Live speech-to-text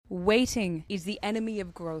Waiting is the enemy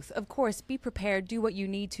of growth. Of course, be prepared, do what you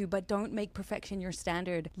need to, but don't make perfection your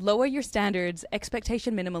standard. Lower your standards,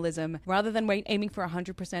 expectation minimalism. Rather than aiming for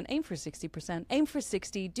 100%, aim for 60%. Aim for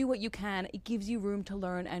 60, do what you can. It gives you room to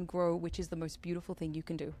learn and grow, which is the most beautiful thing you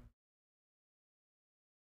can do.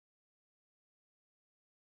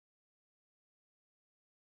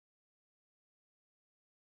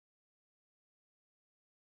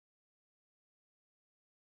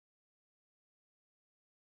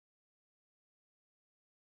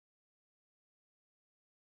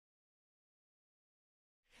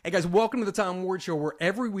 Hey guys, welcome to the Tom Ward Show, where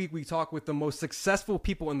every week we talk with the most successful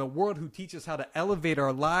people in the world who teach us how to elevate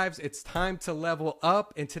our lives. It's time to level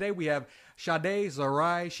up. And today we have Shadé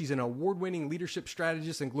Zahrai. She's an award-winning leadership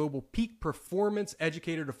strategist and global peak performance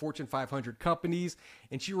educator to Fortune 500 companies.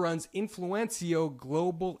 And she runs Influencio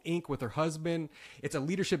Global Inc. with her husband. It's a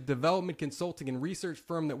leadership development consulting and research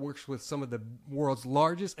firm that works with some of the world's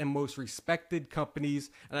largest and most respected companies.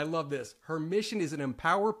 And I love this. Her mission is to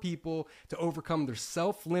empower people to overcome their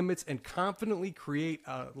self-limits and confidently create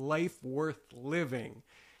a life worth living.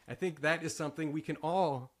 I think that is something we can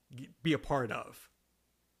all be a part of.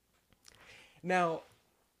 Now,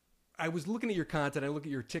 I was looking at your content. I look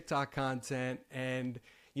at your TikTok content and,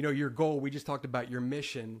 you know, your goal. We just talked about your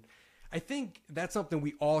mission. I think that's something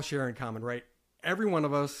we all share in common, right? Every one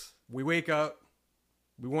of us, we wake up,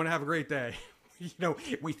 we want to have a great day.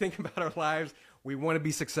 We think about our lives. We want to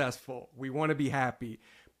be successful. We want to be happy.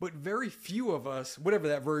 But very few of us, whatever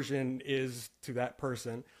that version is to that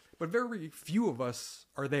person, but very few of us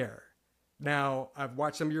are there. Now, I've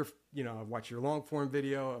watched some of your, I've watched your long form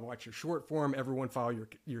video. I've watched your short form. Everyone follow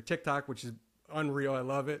your TikTok, which is unreal. I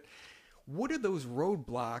love it. What are those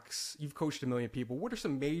roadblocks? You've coached a million people. What are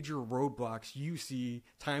some major roadblocks you see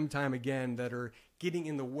time and time again that are getting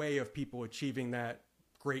in the way of people achieving that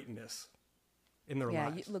greatness in their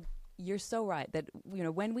lives? Look, you're so right that,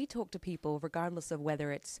 when we talk to people, regardless of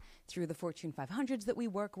whether it's through the Fortune 500s that we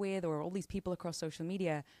work with or all these people across social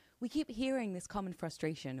media, we keep hearing this common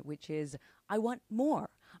frustration, which is, I want more.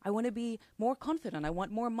 I want to be more confident. I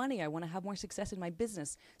want more money. I want to have more success in my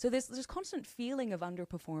business. So there's constant feeling of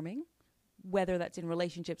underperforming, whether that's in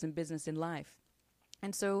relationships, in business, in life.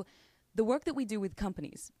 And so the work that we do with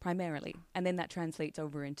companies primarily, and then that translates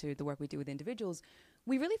over into the work we do with individuals,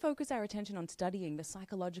 we really focus our attention on studying the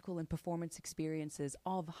psychological and performance experiences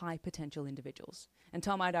of high potential individuals. And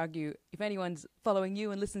Tom, I'd argue, if anyone's following you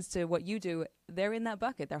and listens to what you do, they're in that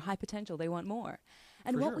bucket. They're high potential. They want more.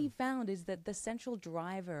 And what we found is that the central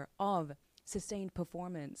driver of sustained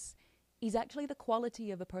performance is actually the quality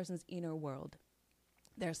of a person's inner world.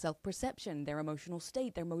 Their self-perception, their emotional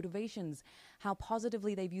state, their motivations, how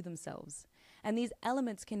positively they view themselves. And these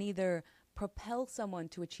elements can either propel someone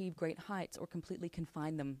to achieve great heights or completely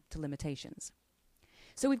confine them to limitations.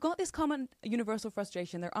 So we've got this common universal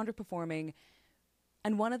frustration. They're underperforming.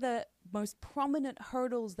 And one of the most prominent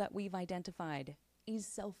hurdles that we've identified is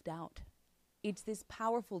self-doubt. It's this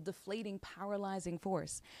powerful, deflating, paralyzing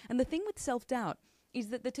force. And the thing with self-doubt is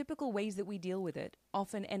that the typical ways that we deal with it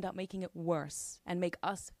often end up making it worse and make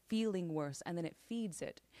us feeling worse, and then it feeds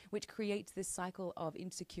it, which creates this cycle of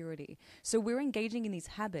insecurity. So we're engaging in these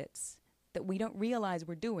habits that we don't realize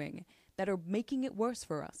we're doing that are making it worse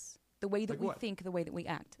for us. The way that we think, the way that we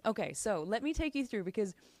act. Okay, so let me take you through,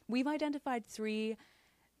 because we've identified 3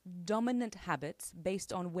 dominant habits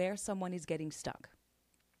based on where someone is getting stuck.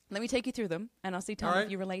 Let me take you through them, and I'll see, Tom,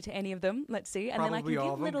 if you relate to any of them. Let's see. And Probably then I can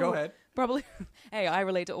all give of them. Go ahead. Probably. Hey, I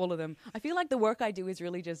relate to all of them. I feel like the work I do is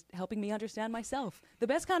really just helping me understand myself. The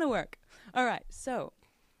best kind of work. All right, so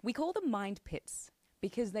we call them mind pits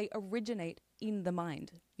because they originate in the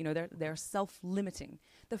mind. They're self-limiting.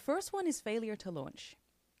 The first one is failure to launch.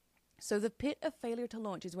 So the pit of failure to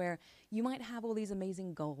launch is where you might have all these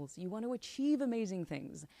amazing goals. You want to achieve amazing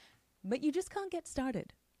things, but you just can't get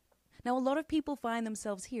started. Now, a lot of people find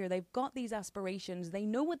themselves here. They've got these aspirations. They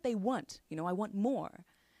know what they want. I want more.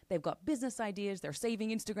 They've got business ideas. They're saving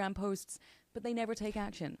Instagram posts, but they never take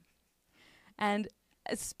action. And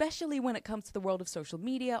especially when it comes to the world of social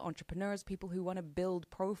media, entrepreneurs, people who want to build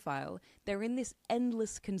profile, they're in this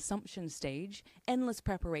endless consumption stage, endless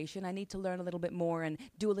preparation. I need to learn a little bit more and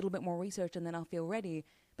do a little bit more research, and then I'll feel ready.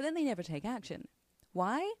 But then they never take action.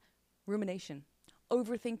 Why? Rumination,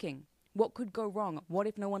 overthinking. What could go wrong? What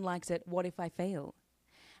if no one likes it? What if I fail?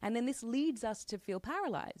 And then this leads us to feel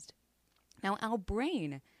paralyzed. Now, our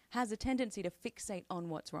brain has a tendency to fixate on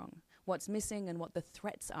what's wrong, what's missing, and what the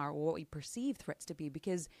threats are, or what we perceive threats to be,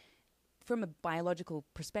 because from a biological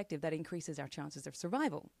perspective, that increases our chances of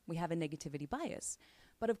survival. We have a negativity bias.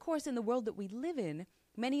 But of course, in the world that we live in,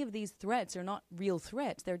 many of these threats are not real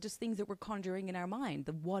threats. They're just things that we're conjuring in our mind,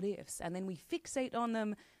 the what ifs, and then we fixate on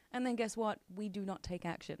them, and then guess what? We do not take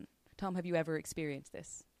action. Tom, have you ever experienced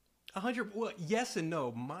this? 100. Well, yes and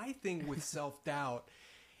no. My thing with self-doubt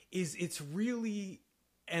is it's really,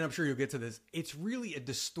 and I'm sure you'll get to this, it's really a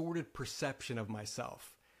distorted perception of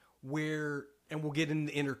myself where, and we'll get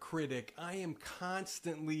into the inner critic, I am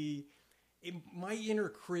constantly, my inner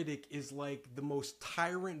critic is like the most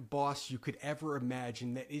tyrant boss you could ever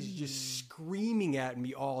imagine that is just screaming at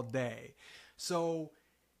me all day. So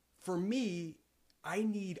for me, I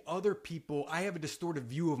need other people. I have a distorted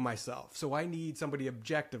view of myself. So I need somebody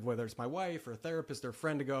objective, whether it's my wife or a therapist or a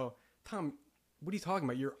friend, to go, Tom, what are you talking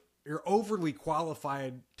about? You're overly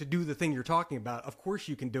qualified to do the thing you're talking about. Of course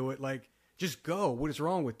you can do it. Like, just go. What is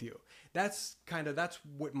wrong with you? That's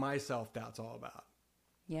what my self-doubt's all about.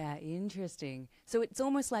 Yeah, interesting. So it's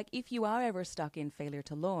almost like if you are ever stuck in failure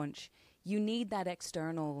to launch, you need that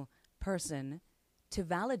external person to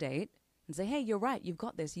validate and say, hey, you're right, you've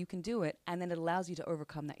got this, you can do it. And then it allows you to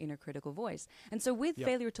overcome that inner critical voice. And so with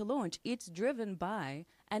failure to launch, it's driven by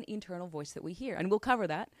an internal voice that we hear. And we'll cover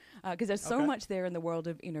that because there's so much there in the world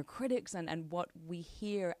of inner critics and what we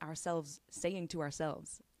hear ourselves saying to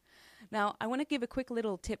ourselves. Now, I want to give a quick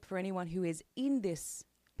little tip for anyone who is in this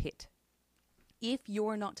pit. If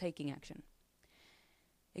you're not taking action,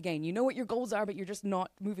 again, you know what your goals are, but you're just not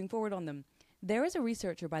moving forward on them. There is a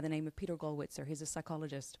researcher by the name of Peter Gollwitzer. He's a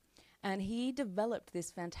psychologist, and he developed this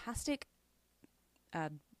fantastic,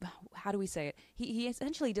 how do we say it? He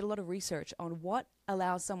essentially did a lot of research on what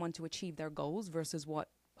allows someone to achieve their goals versus what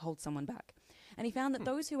holds someone back. And he found that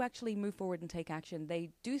those who actually move forward and take action, they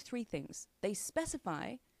do three things. They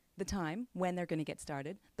specify the time when they're going to get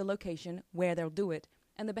started, the location where they'll do it,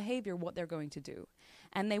 and the behavior, what they're going to do.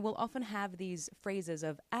 And they will often have these phrases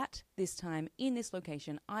of, at this time, in this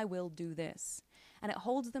location, I will do this. And it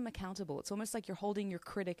holds them accountable. It's almost like you're holding your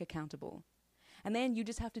critic accountable. And then you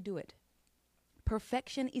just have to do it.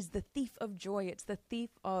 Perfection is the thief of joy. It's the thief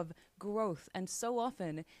of growth. And so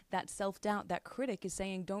often that self-doubt, that critic is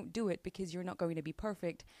saying, don't do it because you're not going to be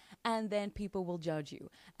perfect. And then people will judge you.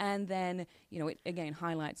 And then, it again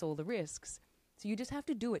highlights all the risks. So you just have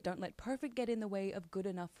to do it. Don't let perfect get in the way of good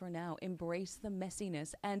enough for now. Embrace the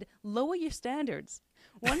messiness and lower your standards.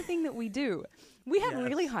 One thing that we do, we have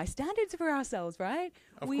really high standards for ourselves, right?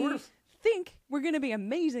 Of course. Think we're going to be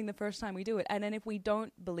amazing the first time we do it. And then if we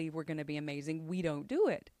don't believe we're going to be amazing, we don't do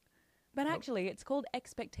it. But actually, it's called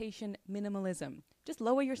expectation minimalism. Just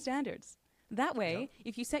lower your standards. That way,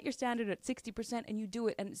 if you set your standard at 60% and you do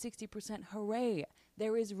it and at 60%, hooray,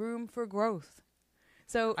 there is room for growth.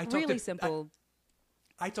 So really simple.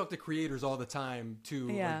 I talk to creators all the time too,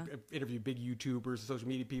 like, interview big YouTubers, social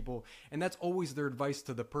media people, and that's always their advice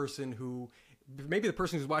to the person who, maybe the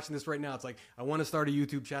person who's watching this right now, it's like, I want to start a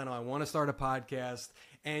YouTube channel, I want to start a podcast,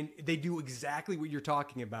 and they do exactly what you're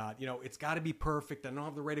talking about. It's got to be perfect, I don't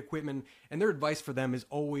have the right equipment, and their advice for them is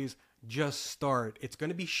always, just start. It's going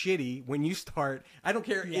to be shitty when you start. I don't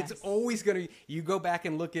care. Yes. It's always going to be. You go back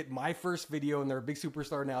and look at my first video, and they're a big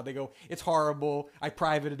superstar now. They go, it's horrible. I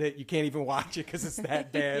privated it. You can't even watch it because it's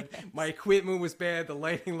that bad. Yes. My equipment was bad. The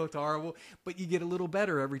lighting looked horrible. But you get a little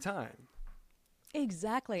better every time.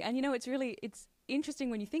 Exactly. And, it's interesting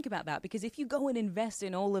when you think about that, because if you go and invest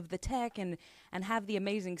in all of the tech and have the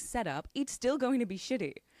amazing setup, it's still going to be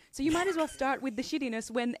shitty. So you might as well start with the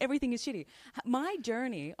shittiness when everything is shitty. My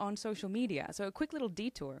journey on social media, so a quick little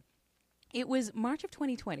detour, it was March of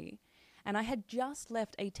 2020, and I had just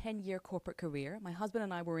left a 10-year corporate career. My husband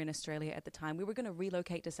and I were in Australia at the time. We were going to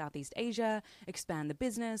relocate to Southeast Asia, expand the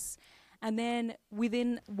business, and then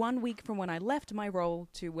within 1 week from when I left my role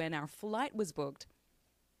to when our flight was booked,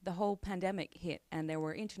 the whole pandemic hit and there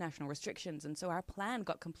were international restrictions, and so our plan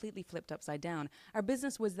got completely flipped upside down. Our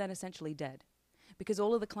business was then essentially dead, because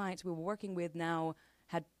all of the clients we were working with now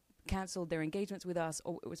had canceled their engagements with us,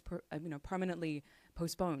 or it was permanently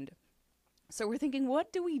postponed. So we're thinking,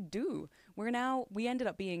 what do? We ended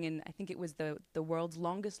up being in, I think it was the world's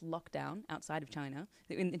longest lockdown outside of China,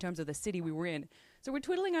 in terms of the city we were in. So we're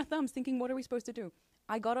twiddling our thumbs thinking, what are we supposed to do?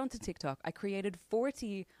 I got onto TikTok. I created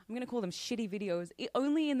 40, I'm going to call them shitty videos,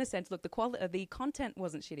 only in the sense, look, the content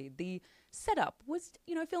wasn't shitty. The setup was,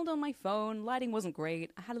 filmed on my phone. Lighting wasn't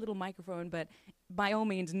great. I had a little microphone, but by all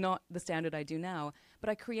means not the standard I do now. But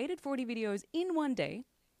I created 40 videos in one day,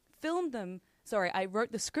 filmed them. I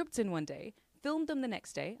wrote the scripts in one day, filmed them the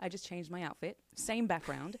next day. I just changed my outfit, same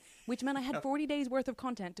background, which meant I had 40 days worth of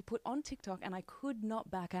content to put on TikTok, and I could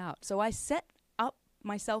not back out. So I set up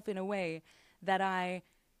myself in a way that I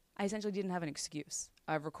essentially didn't have an excuse.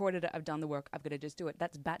 I've recorded it, I've done the work, I've got to just do it.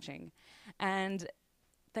 That's batching. And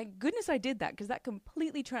thank goodness I did that, because that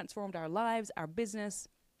completely transformed our lives, our business.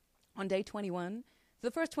 On day 21,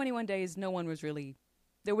 the first 21 days,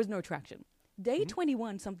 there was no traction. Day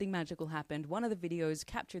 21, something magical happened. One of the videos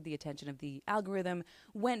captured the attention of the algorithm,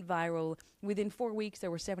 went viral. Within 4 weeks,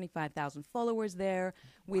 there were 75,000 followers there.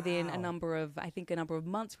 Within a number of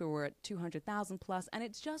months, we were at 200,000 plus, and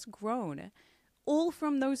it's just grown, all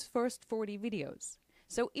from those first 40 videos.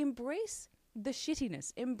 So embrace the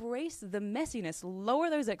shittiness, embrace the messiness, lower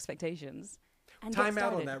those expectations, and Time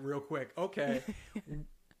out on that real quick. Okay.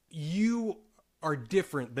 You are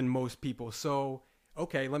different than most people. So,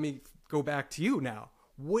 okay, let me go back to you now.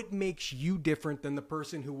 What makes you different than the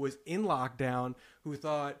person who was in lockdown, who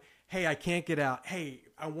thought, hey, I can't get out. Hey,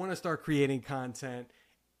 I want to start creating content.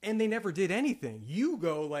 And they never did anything. You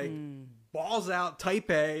go like balls out,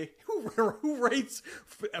 type A. Who writes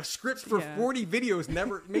scripts for 40 videos?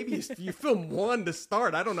 Never. Maybe you film one to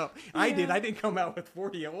start. I don't know. Yeah. I did. I didn't come out with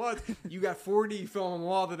 40 at once. You got 40, you film them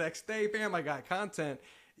all the next day. Bam, I got content.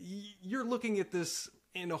 You're looking at this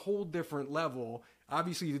in a whole different level.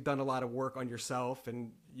 Obviously, you've done a lot of work on yourself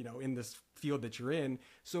and, in this field that you're in.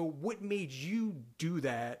 So what made you do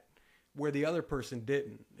that where the other person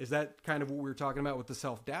didn't? Is that kind of what we were talking about with the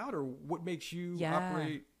self-doubt, or what makes you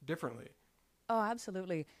operate differently? Oh,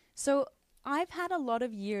 absolutely. So I've had a lot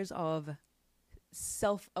of years of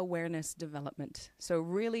self-awareness development. So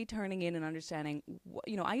really turning in and understanding,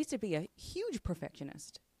 I used to be a huge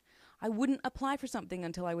perfectionist. I wouldn't apply for something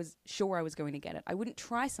until I was sure I was going to get it. I wouldn't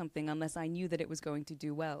try something unless I knew that it was going to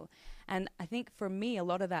do well. And I think for me, a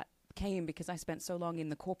lot of that came because I spent so long in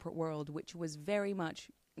the corporate world, which was very much,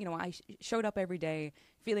 I showed up every day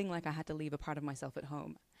feeling like I had to leave a part of myself at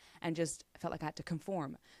home and just felt like I had to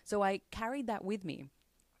conform. So I carried that with me.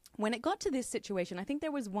 When it got to this situation, I think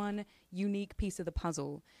there was one unique piece of the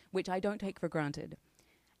puzzle, which I don't take for granted.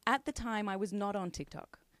 At the time, I was not on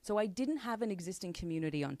TikTok. So I didn't have an existing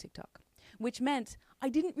community on TikTok, which meant I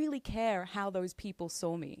didn't really care how those people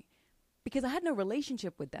saw me because I had no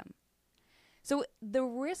relationship with them. So the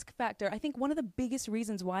risk factor, I think one of the biggest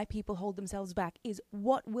reasons why people hold themselves back is,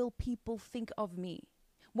 what will people think of me?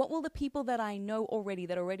 What will the people that I know already,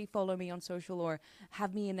 that already follow me on social or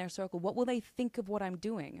have me in their circle, what will they think of what I'm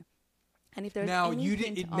doing? And if there's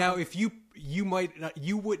if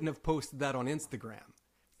you wouldn't have posted that on Instagram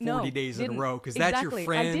 40 days in a row, because that's your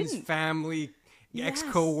friends, family,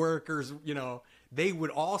 ex-coworkers, they would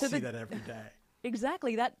all see that every day.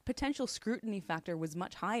 Exactly. That potential scrutiny factor was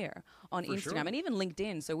much higher on Instagram and even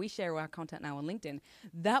LinkedIn. So we share our content now on LinkedIn.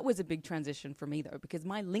 That was a big transition for me, though, because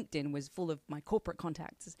my LinkedIn was full of my corporate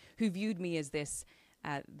contacts who viewed me as this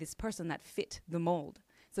person that fit the mold.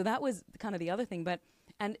 So that was kind of the other thing.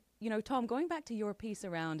 And Tom, going back to your piece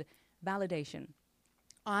around validation,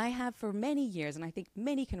 I have for many years, and I think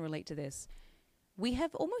many can relate to this, we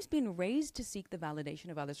have almost been raised to seek the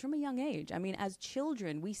validation of others from a young age. I mean, as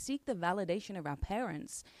children, we seek the validation of our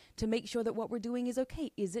parents to make sure that what we're doing is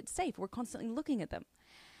okay. Is it safe? We're constantly looking at them.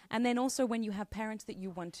 And then also when you have parents that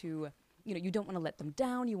you want to, you don't want to let them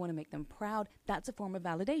down, you want to make them proud, that's a form of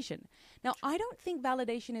validation. Now, I don't think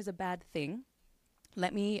validation is a bad thing.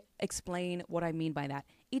 Let me explain what I mean by that.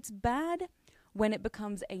 It's bad when it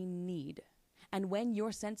becomes a need and when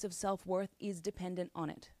your sense of self-worth is dependent on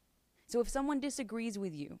it. So if someone disagrees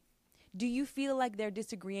with you, do you feel like they're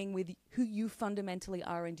disagreeing with who you fundamentally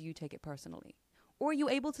are, and do you take it personally? Or are you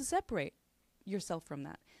able to separate yourself from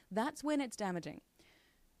that? That's when it's damaging.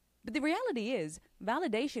 But the reality is,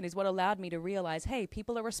 validation is what allowed me to realize, hey,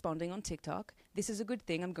 people are responding on TikTok. This is a good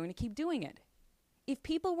thing. I'm going to keep doing it. If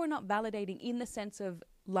people were not validating in the sense of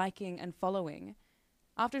liking and following,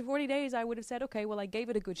 after 40 days, I would have said, okay, well, I gave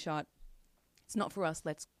it a good shot. It's not for us.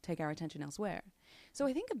 Let's take our attention elsewhere. So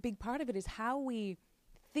I think a big part of it is how we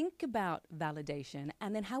think about validation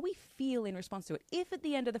and then how we feel in response to it. If at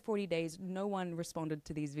the end of the 40 days, no one responded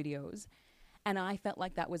to these videos and I felt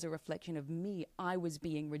like that was a reflection of me, I was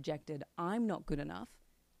being rejected, I'm not good enough,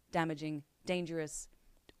 damaging, dangerous,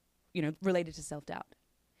 related to self-doubt.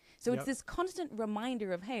 So it's this constant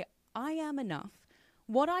reminder of, hey, I am enough.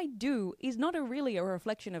 What I do is not really a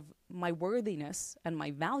reflection of my worthiness and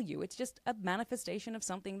my value. It's just a manifestation of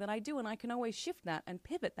something that I do, and I can always shift that and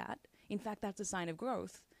pivot that. In fact, that's a sign of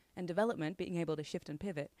growth and development, being able to shift and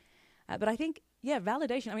pivot. But I think,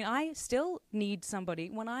 validation. I mean, I still need somebody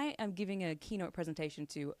when I am giving a keynote presentation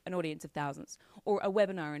to an audience of thousands or a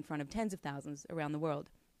webinar in front of tens of thousands around the world.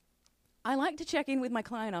 I like to check in with my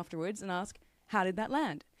client afterwards and ask, how did that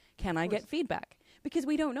land? Can I get feedback? Because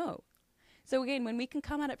we don't know. So again, when we can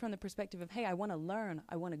come at it from the perspective of, hey, I want to learn,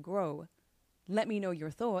 I want to grow, let me know your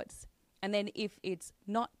thoughts. And then if it's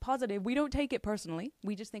not positive, we don't take it personally.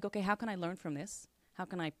 We just think, okay, how can I learn from this? How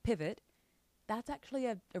can I pivot? That's actually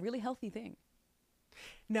a really healthy thing.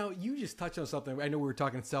 Now, you just touched on something. I know we were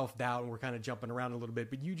talking self-doubt and we're kind of jumping around a little bit,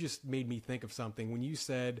 but you just made me think of something when you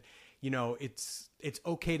said, it's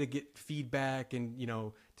okay to get feedback and,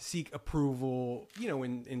 to seek approval,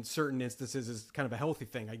 in certain instances is kind of a healthy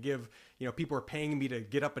thing. I give, people are paying me to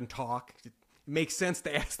get up and talk. It makes sense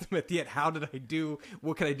to ask them at the end, how did I do?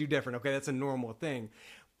 What can I do different? Okay, that's a normal thing.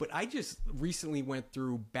 But I just recently went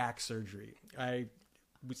through back surgery. I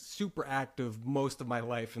was super active most of my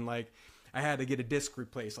life, and I had to get a disc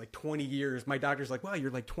replaced, 20 years. My doctor's like, wow, you're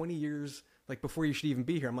 20 years before you should even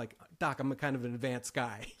be here. I'm like, Doc, I'm a kind of an advanced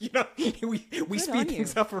guy. We speed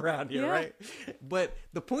things up around here, right? But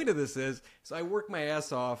the point of this is, so I work my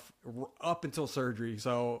ass off up until surgery.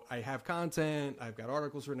 So I have content, I've got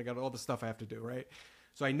articles written, I got all the stuff I have to do, right?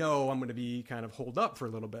 So I know I'm going to be kind of holed up for a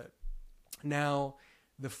little bit. Now,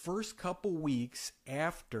 the first couple weeks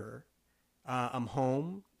after I'm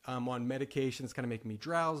home, I'm on medication that's kind of making me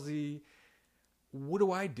drowsy. What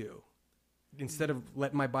do? Instead of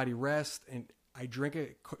letting my body rest, and I drink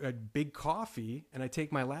a big coffee and I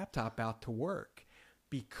take my laptop out to work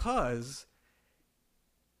because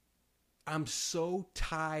I'm so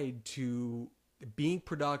tied to being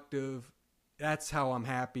productive. That's how I'm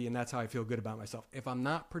happy and that's how I feel good about myself. If I'm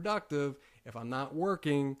not productive, if I'm not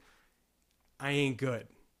working, I ain't good.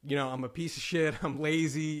 I'm a piece of shit. I'm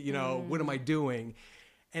lazy. What am I doing?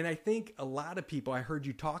 And I think a lot of people, I heard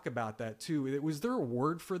you talk about that too. Was there a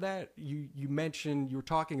word for that? You mentioned, you were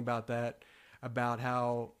talking about that, about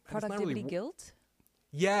how... Productivity guilt?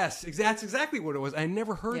 Yes, that's exactly what it was. I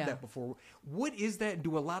never heard that before. What is that?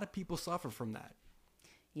 Do a lot of people suffer from that?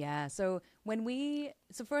 Yeah. So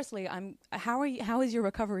firstly, how is your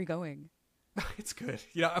recovery going? It's good.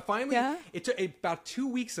 I finally, it took about 2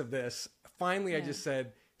 weeks of this. Finally, I just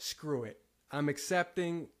said, screw it. I'm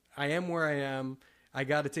accepting. I am where I am. I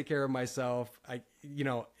got to take care of myself.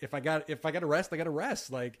 If I got to rest, I got to rest.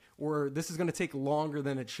 Or this is going to take longer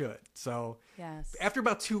than it should. So after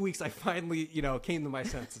about 2 weeks, I finally, came to my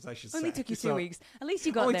senses, I should say. Only took you 2 weeks. At least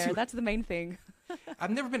you got there. That's the main thing.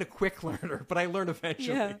 I've never been a quick learner, but I learned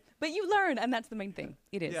eventually. Yeah, but you learn, and that's the main thing.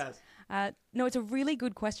 It is. Yes. No, it's a really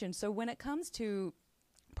good question. So when it comes to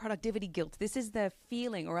productivity guilt, this is the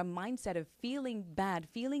feeling or a mindset of feeling bad,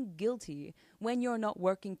 feeling guilty when you're not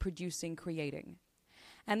working, producing, creating.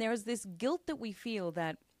 And there's this guilt that we feel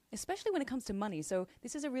that, especially when it comes to money. So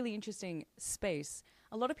this is a really interesting space.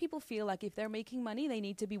 A lot of people feel like if they're making money, they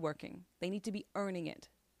need to be working. They need to be earning it.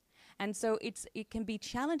 And so it can be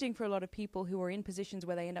challenging for a lot of people who are in positions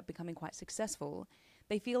where they end up becoming quite successful.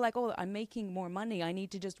 They feel like, oh, I'm making more money. I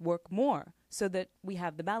need to just work more so that we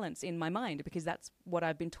have the balance in my mind, because that's what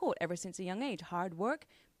I've been taught ever since a young age. Hard work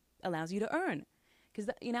allows you to earn. Because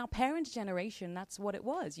in our parents' generation, that's what it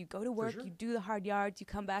was. You go to work, you do the hard yards, you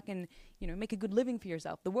come back and, make a good living for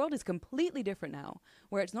yourself. The world is completely different now,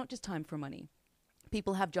 where it's not just time for money.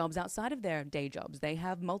 People have jobs outside of their day jobs. They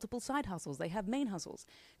have multiple side hustles. They have main hustles.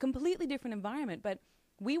 Completely different environment, but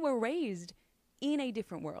we were raised in a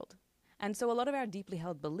different world. And so a lot of our deeply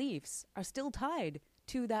held beliefs are still tied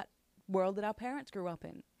to that world that our parents grew up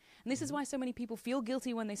in. And this is why so many people feel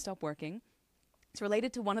guilty when they stop working. It's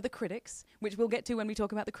related to one of the critics, which we'll get to when we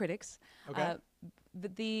talk about the critics. Okay.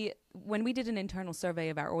 When we did an internal survey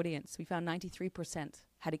of our audience, we found 93%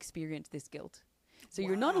 had experienced this guilt. So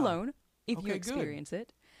you're not alone if you experience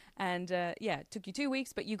it. And it took you 2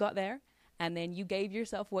 weeks, but you got there. And then you gave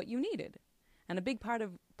yourself what you needed. And a big part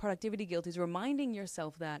of productivity guilt is reminding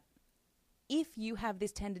yourself that if you have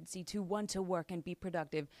this tendency to want to work and be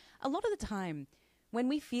productive, a lot of the time when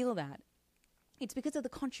we feel that, it's because of the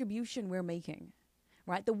contribution we're making.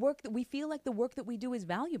 Right? The work that we feel like the work that we do is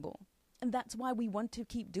valuable. And that's why we want to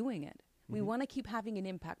keep doing it. Mm-hmm. We want to keep having an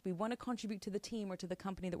impact. We want to contribute to the team or to the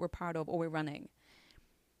company that we're part of or we're running.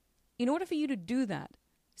 In order for you to do that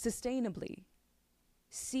sustainably,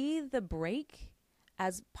 see the break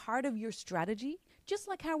as part of your strategy. Just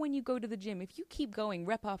like how when you go to the gym, if you keep going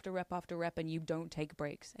rep after rep after rep and you don't take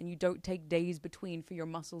breaks and you don't take days between for your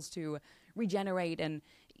muscles to regenerate, and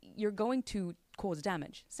you're going to cause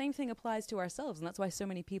damage. Same thing applies to ourselves. And that's why so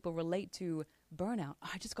many people relate to burnout. Oh,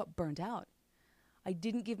 I just got burnt out. I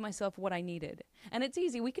didn't give myself what I needed. And it's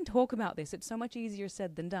easy. We can talk about this. It's so much easier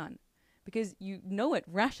said than done because you know it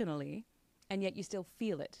rationally and yet you still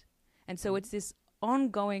feel it. And so it's this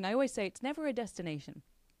ongoing, I always say it's never a destination.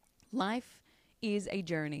 Life is a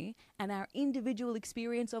journey and our individual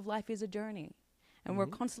experience of life is a journey. And we're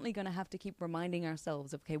constantly going to have to keep reminding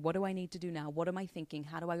ourselves of, okay, what do I need to do now? What am I thinking?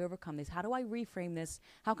 How do I overcome this? How do I reframe this?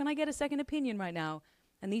 How can I get a second opinion right now?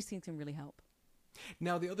 And these things can really help.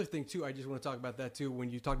 Now, the other thing, too, I just want to talk about that, too, when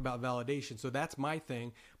you talk about validation. So that's my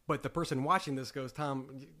thing. But the person watching this goes,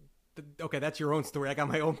 Tom, okay, that's your own story. I got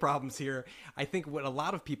my own problems here. I think what a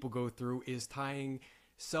lot of people go through is tying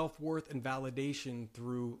self-worth and validation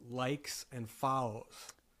through likes and follows.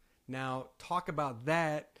 Now, talk about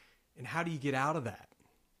that, and how do you get out of that?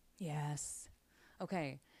 Yes.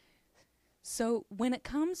 Okay. So when it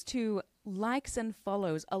comes to likes and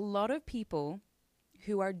follows, a lot of people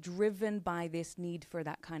who are driven by this need for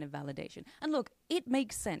that kind of validation. And look, it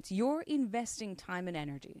makes sense. You're investing time and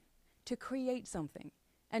energy to create something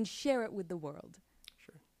and share it with the world.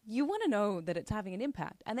 Sure. You want to know that it's having an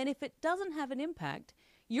impact. And then if it doesn't have an impact,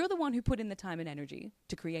 you're the one who put in the time and energy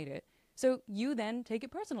to create it. So you then take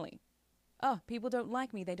it personally. Oh, people don't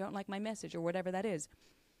like me. They don't like my message or whatever that is.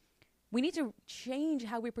 We need to change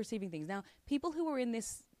how we're perceiving things. Now, people who are in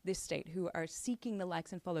this state, who are seeking the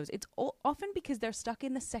likes and follows, it's often because they're stuck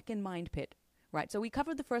in the second mind pit, right? So we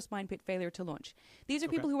covered the first mind pit, failure to launch. These are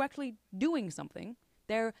people who are actually doing something.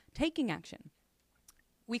 They're taking action.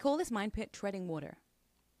 We call this mind pit treading water,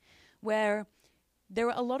 where there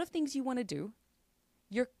are a lot of things you want to do.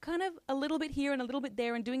 You're kind of a little bit here and a little bit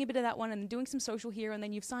there and doing a bit of that one and doing some social here, and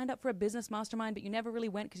then you've signed up for a business mastermind, but you never really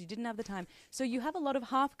went because you didn't have the time. So you have a lot of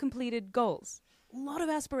half-completed goals, a lot of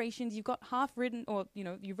aspirations. You've got half-written, or, you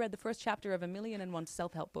know, you've read the first chapter of 1,000,001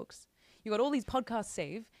 self-help books. You've got all these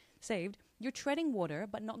podcasts saved. You're treading water,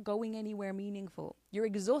 but not going anywhere meaningful. You're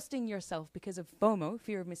exhausting yourself because of FOMO,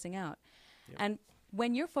 fear of missing out. Yep. And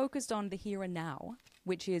when you're focused on the here and now,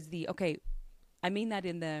 which is I mean that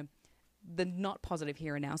in the not positive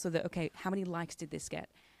here and now, so that, okay, how many likes did this get?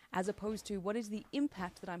 As opposed to, what is the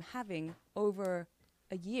impact that I'm having over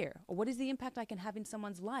a year? Or what is the impact I can have in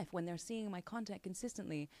someone's life when they're seeing my content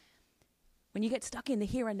consistently? When you get stuck in the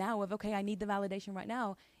here and now of, okay, I need the validation right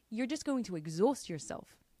now, you're just going to exhaust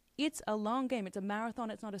yourself. It's a long game. It's a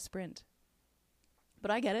marathon. It's not a sprint.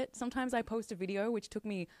 But I get it. Sometimes I post a video, which took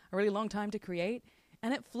me a really long time to create,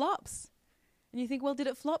 and it flops. And you think, well, did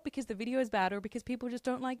it flop because the video is bad or because people just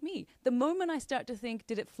don't like me? The moment I start to think,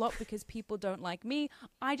 did it flop because people don't like me,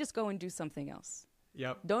 I just go and do something else.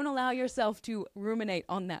 Yep. Don't allow yourself to ruminate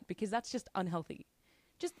on that, because that's just unhealthy.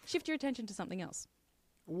 Just shift your attention to something else.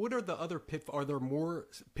 What are the other pitfalls? Are there more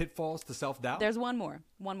pitfalls to self-doubt? There's one more.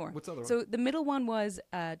 What's the other one? So the middle one was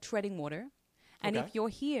treading water. And if you're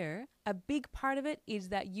here, a big part of it is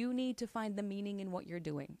that you need to find the meaning in what you're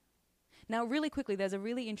doing. Now, really quickly, there's a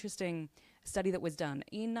really interesting study that was done.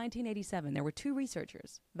 In 1987, there were two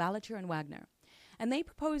researchers, Valiter and Wagner, and they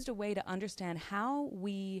proposed a way to understand how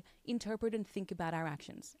we interpret and think about our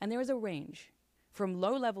actions. And there is a range from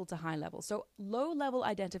low level to high level. So low level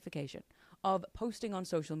identification of posting on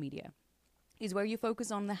social media is where you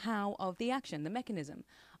focus on the how of the action, the mechanism.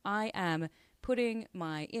 I am putting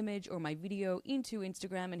my image or my video into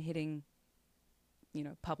Instagram and hitting,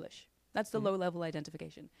 publish. That's the low level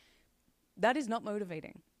identification. That is not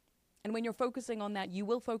motivating. And when you're focusing on that, you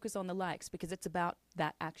will focus on the likes because it's about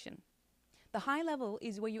that action. The high level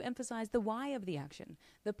is where you emphasize the why of the action,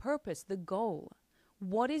 the purpose, the goal.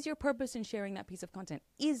 What is your purpose in sharing that piece of content?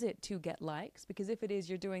 Is it to get likes? Because if it is,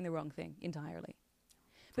 you're doing the wrong thing entirely.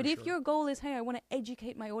 But if your goal is, hey, I want to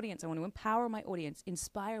educate my audience, I want to empower my audience,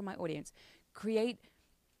 inspire my audience, create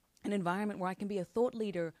an environment where I can be a thought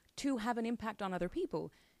leader to have an impact on other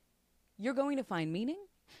people, you're going to find meaning.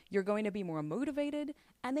 You're going to be more motivated,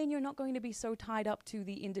 and then you're not going to be so tied up to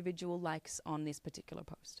the individual likes on this particular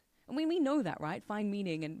post. And we know that, right? Find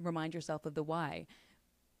meaning and remind yourself of the why.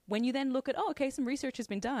 When you then look at, some research has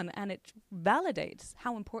been done, and it validates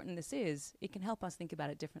how important this is, it can help us think about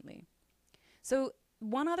it differently. So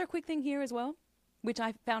one other quick thing here as well, which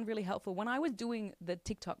I found really helpful. When I was doing the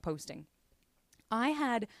TikTok posting, I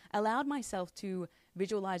had allowed myself to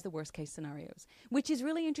visualize the worst case scenarios, which is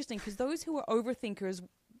really interesting because those who are overthinkers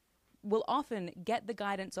will often get the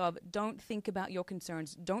guidance of don't think about your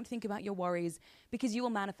concerns, don't think about your worries, because you will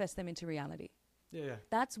manifest them into reality. Yeah.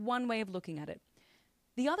 That's one way of looking at it.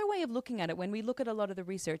 The other way of looking at it, when we look at a lot of the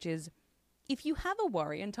research, is if you have a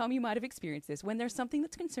worry, and Tom, you might have experienced this, when there's something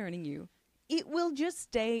that's concerning you, it will just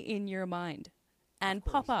stay in your mind and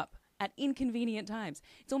pop up at inconvenient times.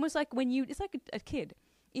 It's almost like it's like a kid.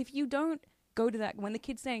 If you don't go to that, when the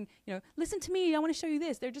kid's saying, listen to me, I want to show you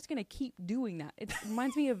this, they're just going to keep doing that. It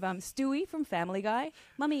reminds me of Stewie from Family Guy.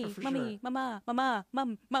 Mummy, mummy, mama, mama,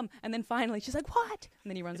 mum, mum. And then finally she's like, what?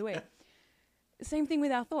 And then he runs away. Same thing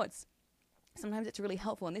with our thoughts. Sometimes it's really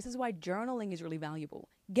helpful. And this is why journaling is really valuable.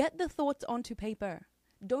 Get the thoughts onto paper.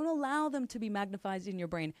 Don't allow them to be magnified in your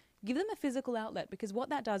brain. Give them a physical outlet, because what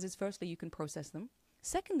that does is, firstly, you can process them.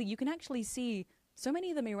 Secondly, you can actually see so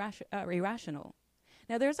many of them are irrational.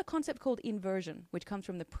 Now, there's a concept called inversion, which comes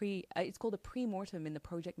from it's called a pre-mortem in the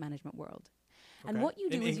project management world. Okay. And what you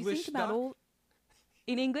do In is English, you think about Doc? all...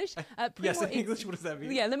 In English? Yes, in English, what does that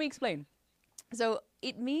mean? Yeah, let me explain. So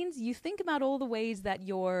it means you think about all the ways that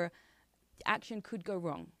your action could go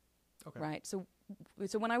wrong, right? So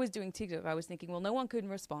when I was doing TikTok, I was thinking, well, no one could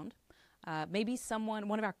respond. Maybe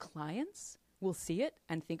one of our clients will see it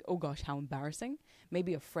and think, oh gosh, how embarrassing.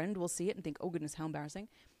 Maybe a friend will see it and think, oh goodness, how embarrassing.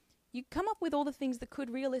 You come up with all the things that could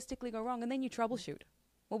realistically go wrong, and then you troubleshoot.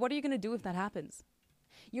 Well, what are you going to do if that happens?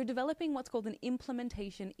 You're developing what's called an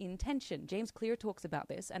implementation intention. James Clear talks about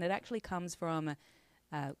this, and it actually comes from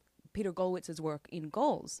Peter Gollwitz's work in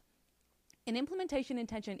Goals. An implementation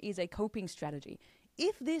intention is a coping strategy.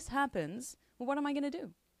 If this happens, well, what am I going to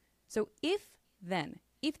do? So if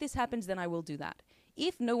this happens, then I will do that.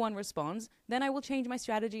 If no one responds, then I will change my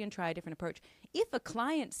strategy and try a different approach. If a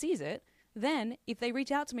client sees it, then if they reach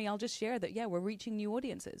out to me, I'll just share that, yeah, we're reaching new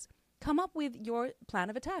audiences. Come up with your plan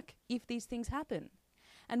of attack if these things happen.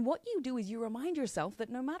 And what you do is you remind yourself that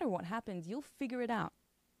no matter what happens, you'll figure it out.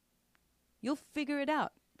 You'll figure it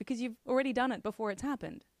out because you've already done it before it's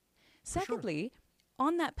happened. Secondly,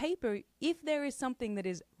 on that paper, if there is something that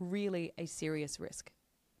is really a serious risk,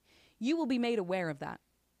 you will be made aware of that.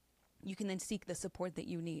 You can then seek the support that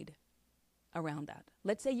you need around that.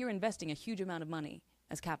 Let's say you're investing a huge amount of money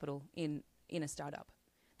as capital in a startup.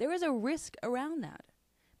 There is a risk around that.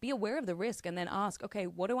 Be aware of the risk and then ask, okay,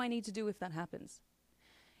 what do I need to do if that happens?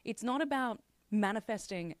 It's not about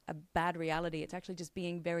manifesting a bad reality. It's actually just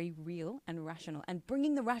being very real and rational and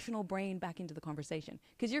bringing the rational brain back into the conversation,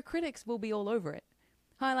 because your critics will be all over it,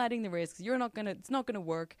 highlighting the risks. It's not going to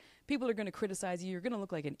work. People are going to criticize you. You're going to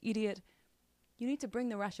look like an idiot. You need to bring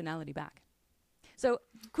the rationality back. So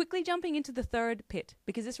quickly jumping into the third pit,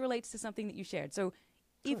 because this relates to something that you shared. So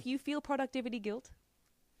if you feel productivity guilt,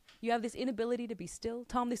 you have this inability to be still.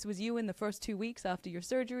 Tom, this was you in the first 2 weeks after your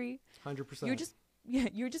surgery. 100%.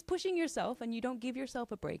 You're just pushing yourself and you don't give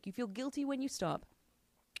yourself a break. You feel guilty when you stop.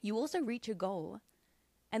 You also reach a goal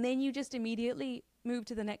and then you just immediately move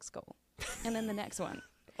to the next goal and then the next one.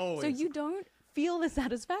 Always. So you don't feel the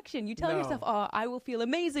satisfaction. You tell yourself, oh, I will feel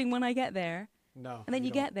amazing when I get there. No. And then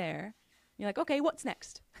you get there. You're like, okay, what's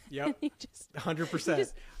next? Yep.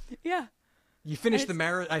 100%. Yeah. You finish the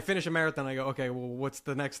marathon. I finish a marathon. I go, okay, well, what's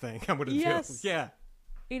the next thing? I'm going to do. Yeah.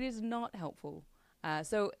 It is not helpful.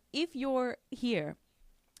 So if you're here,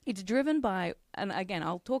 it's driven by, and again,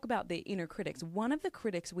 I'll talk about the inner critics. One of the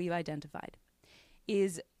critics we've identified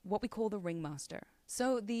is what we call the ringmaster.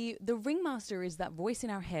 So the ringmaster is that voice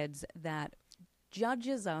in our heads that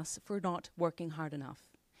judges us for not working hard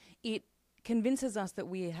enough. It convinces us that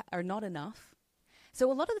we are not enough.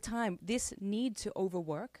 So a lot of the time, this need to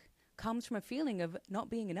overwork comes from a feeling of not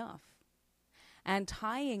being enough. And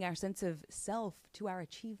tying our sense of self to our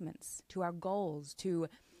achievements, to our goals, to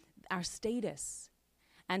our status,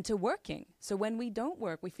 and to working. So when we don't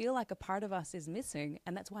work, we feel like a part of us is missing,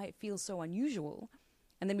 and that's why it feels so unusual.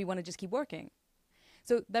 And then we want to just keep working.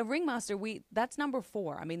 So the ringmaster, that's number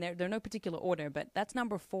 4. I mean, they're no particular order, but that's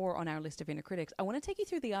number 4 on our list of inner critics. I want to take you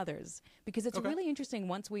through the others, because it's really interesting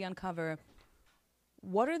once we uncover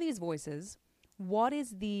what are these voices, what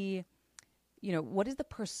is the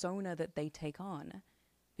persona that they take on?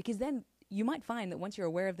 Because then you might find that once you're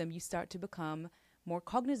aware of them, you start to become more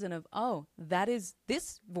cognizant of, oh, that is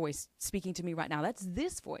this voice speaking to me right now. That's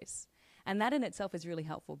this voice. And that in itself is really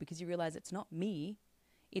helpful, because you realize it's not me.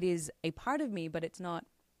 It is a part of me, but it's not,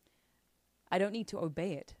 I don't need to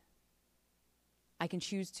obey it. I can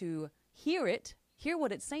choose to hear it, hear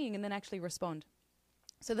what it's saying, and then actually respond.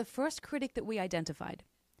 So the first critic that we identified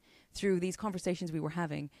through these conversations we were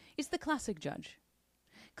having is the classic judge.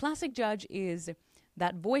 Classic judge is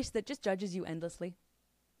that voice that just judges you endlessly.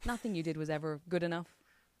 Nothing you did was ever good enough.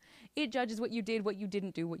 It judges what you did, what you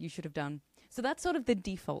didn't do, what you should have done. So that's sort of the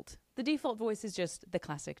default. The default voice is just the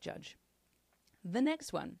classic judge. The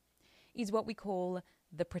next one is what we call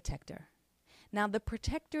the protector. Now, the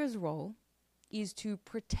protector's role is to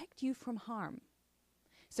protect you from harm.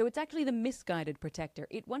 So it's actually the misguided protector.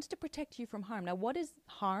 It wants to protect you from harm. Now, what is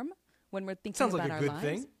harm when we're thinking about our lives? Sounds like a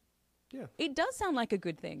good thing. Yeah. It does sound like a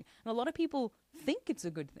good thing. And a lot of people think it's a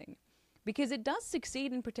good thing because it does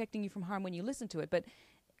succeed in protecting you from harm when you listen to it. But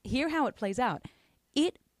hear how it plays out.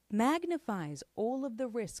 It magnifies all of the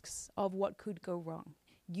risks of what could go wrong.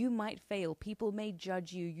 You might fail. People may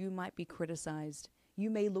judge you. You might be criticized. You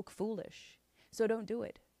may look foolish. So don't do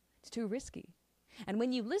it. It's too risky. And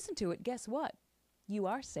when you listen to it, guess what? You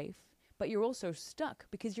are safe, but you're also stuck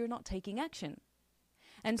because you're not taking action.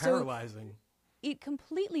 And paralyzing. So it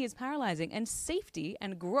completely is paralyzing. And safety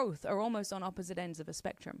and growth are almost on opposite ends of a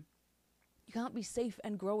spectrum. You can't be safe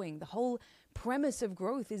and growing. The whole premise of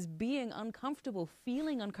growth is being uncomfortable,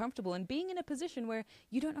 feeling uncomfortable, and being in a position where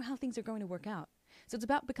you don't know how things are going to work out. So it's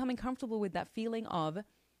about becoming comfortable with that feeling of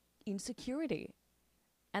insecurity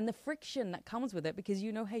and the friction that comes with it, because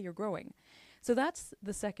you know, hey, you're growing. So that's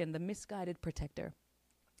the second, the misguided protector.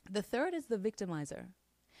 The third is the victimizer.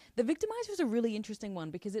 The victimizer is a really interesting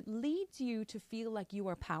one because it leads you to feel like you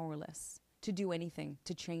are powerless to do anything,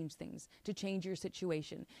 to change things, to change your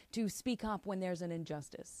situation, to speak up when there's an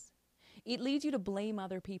injustice. It leads you to blame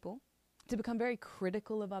other people, to become very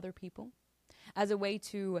critical of other people as a way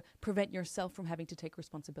to prevent yourself from having to take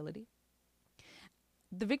responsibility.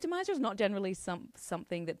 The victimizer is not generally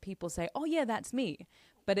something that people say, oh yeah, that's me.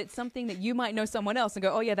 But it's something that you might know someone else and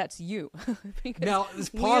go, oh yeah, that's you. Now, let's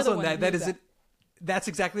pause on that. That's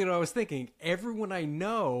exactly what I was thinking. Everyone I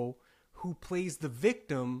know who plays the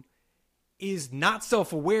victim is not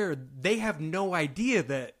self-aware. They have no idea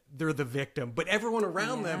that they're the victim, but everyone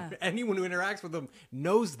around them, anyone who interacts with them,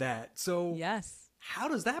 knows that. So how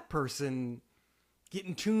does that person get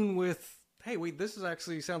in tune with, hey, wait, this is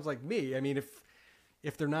actually sounds like me? I mean,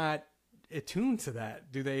 if they're not attuned to that,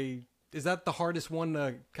 is that the hardest one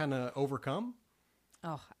to kind of overcome?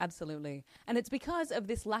 Oh, absolutely. And it's because of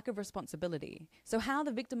this lack of responsibility. So how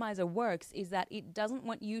the victimizer works is that it doesn't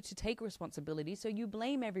want you to take responsibility, so you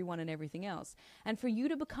blame everyone and everything else. And for you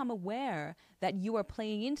to become aware that you are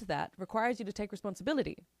playing into that requires you to take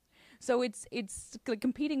responsibility. So it's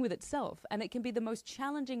competing with itself, and it can be the most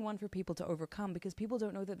challenging one for people to overcome because people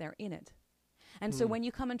don't know that they're in it. And so when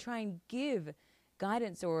you come and try and give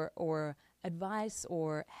guidance or advice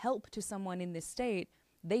or help to someone in this state,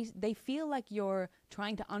 they feel like you're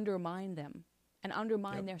trying to undermine them and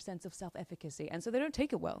undermine their sense of self-efficacy. And so they don't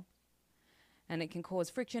take it well. And it can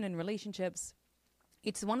cause friction in relationships.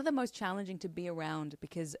 It's one of the most challenging to be around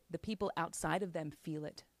because the people outside of them feel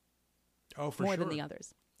it more than the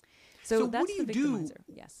others. So that's what do you do?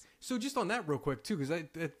 Yes. So just on that real quick too, because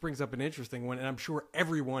that brings up an interesting one. And I'm sure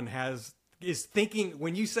everyone is thinking,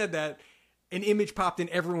 when you said that, an image popped in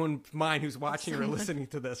everyone's mind who's watching or listening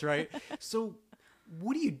to this, right? So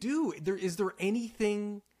what do you do? Is there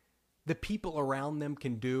anything the people around them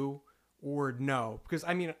can do or no? Because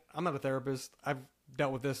I mean, I'm not a therapist. I've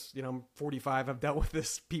dealt with this, I'm 45. I've dealt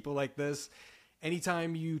with people like this.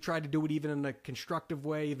 Anytime you try to do it even in a constructive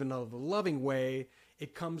way, even a loving way,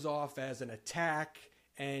 it comes off as an attack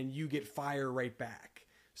and you get fire right back.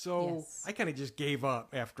 So I kind of just gave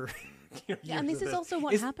up after. And this is also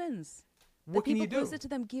what happens. What can you do? People closer to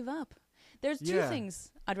them give up. There's two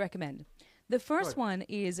things I'd recommend. The first one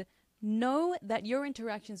is know that your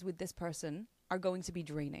interactions with this person are going to be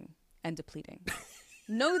draining and depleting.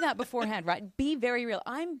 Know that beforehand, right? Be very real.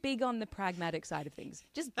 I'm big on the pragmatic side of things.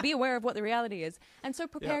 Just be aware of what the reality is. And so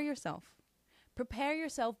prepare yourself. Prepare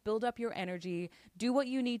yourself, build up your energy, do what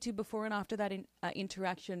you need to before and after that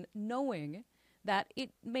interaction, knowing that it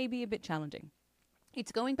may be a bit challenging.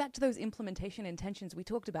 It's going back to those implementation intentions we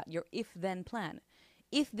talked about, your if-then plan.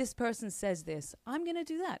 If this person says this, I'm going to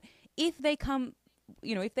do that. If they come,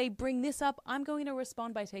 if they bring this up, I'm going to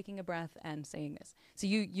respond by taking a breath and saying this. So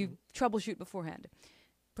you troubleshoot beforehand.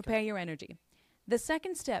 Prepare your energy. The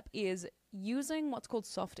second step is using what's called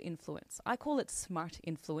soft influence. I call it smart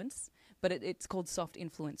influence, but it's called soft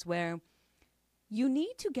influence, where you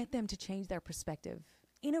need to get them to change their perspective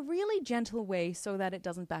in a really gentle way so that it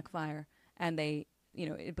doesn't backfire and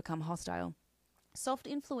it become hostile. Soft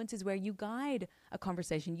influence is where you guide a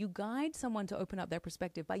conversation. You guide someone to open up their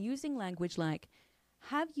perspective by using language like,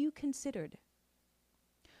 have you considered?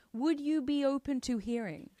 Would you be open to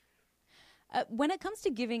hearing? When it comes to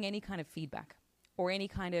giving any kind of feedback or any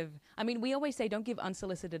kind of, we always say don't give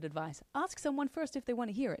unsolicited advice. Ask someone first if they want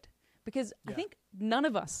to hear it. Because I think none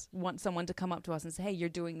of us want someone to come up to us and say, hey, you're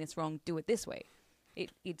doing this wrong, do it this way.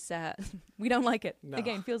 It's we don't like it. No.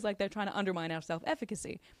 Again, feels like they're trying to undermine our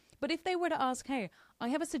self-efficacy. But if they were to ask, hey, I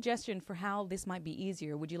have a suggestion for how this might be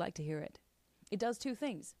easier, would you like to hear it? It does two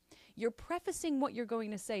things. You're prefacing what you're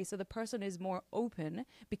going to say so the person is more open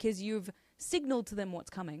because you've signaled to them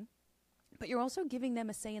what's coming, but you're also giving them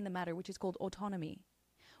a say in the matter, which is called autonomy.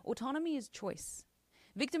 Autonomy is choice.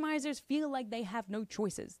 Victimizers feel like they have no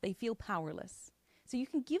choices. They feel powerless. So you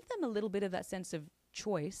can give them a little bit of that sense of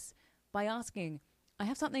choice by asking, I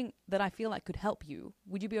have something that I feel like could help you.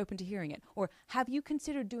 Would you be open to hearing it? Or have you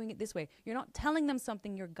considered doing it this way? You're not telling them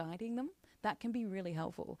something, you're guiding them. That can be really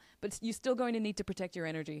helpful. But you're still going to need to protect your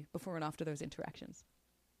energy before and after those interactions.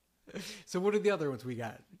 So what are the other ones we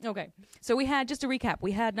got? Okay. So we had, just to recap,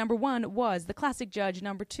 we had number 1 was the classic judge.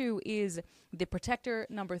 Number 2 is the protector.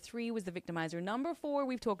 Number 3 was the victimizer. Number 4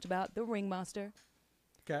 we've talked about, the ringmaster.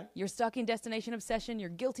 Okay. You're stuck in destination obsession. You're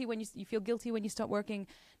guilty when you feel guilty when you stop working.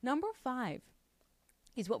 Number 5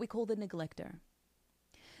 is what we call the neglector.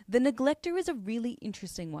 The neglector is a really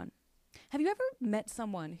interesting one. Have you ever met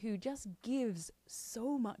someone who just gives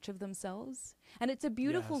so much of themselves? And it's a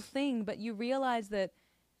beautiful Yes. thing, but you realize that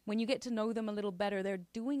when you get to know them a little better, they're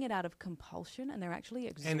doing it out of compulsion and they're actually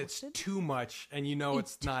exhausted. And it's too much, and you know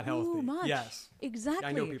it's not healthy. Too much. Yes. Exactly.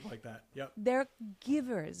 I know people like that. Yep. They're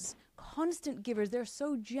givers, constant givers. They're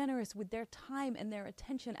so generous with their time and their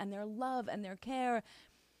attention and their love and their care.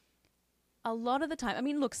 A lot of the time, I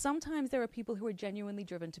mean, look, sometimes there are people who are genuinely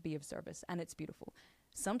driven to be of service, and it's beautiful.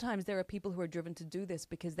 Sometimes there are people who are driven to do this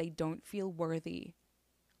because they don't feel worthy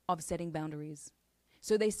of setting boundaries.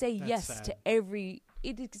 So they say That's yes sad. to every...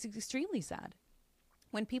 It is extremely sad.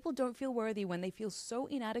 When people don't feel worthy, when they feel so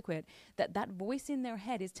inadequate that that voice in their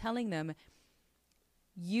head is telling them,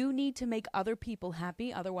 you need to make other people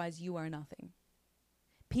happy, otherwise you are nothing.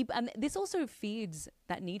 And this also feeds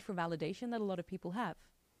that need for validation that a lot of people have.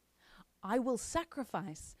 I will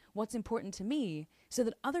sacrifice what's important to me so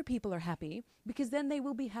that other people are happy, because then they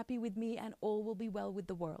will be happy with me and all will be well with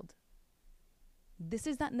the world. This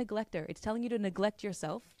is that neglector. It's telling you to neglect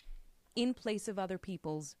yourself in place of other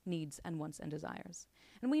people's needs and wants and desires.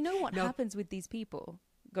 And we know what happens with these people.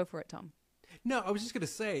 Go for it, Tom. No, I was just going to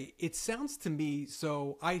say, it sounds to me,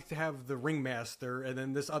 so I have the ringmaster, and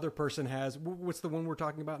then this other person has, what's the one we're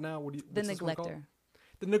talking about now? The what's this one called? neglector.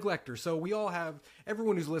 The neglector. So we all have,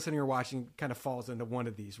 everyone who's listening or watching kind of falls into one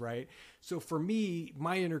of these, right? So for me,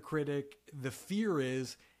 my inner critic, the fear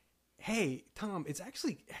is, hey, Tom, it's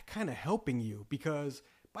actually kind of helping you because,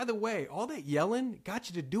 by the way, all that yelling got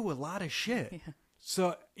you to do a lot of shit. Yeah.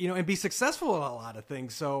 So, and be successful at a lot of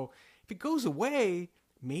things. So if it goes away,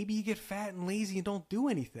 maybe you get fat and lazy and don't do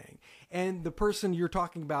anything. And the person you're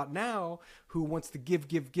talking about now who wants to give,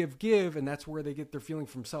 and that's where they get their feeling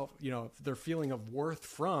from their feeling of worth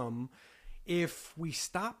from. If we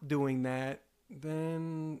stop doing that,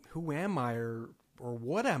 then who am I or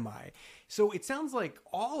what am I? So it sounds like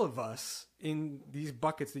all of us in these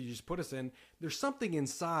buckets that you just put us in, there's something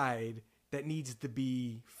inside that needs to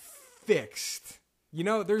be fixed.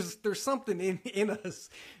 There's something in us.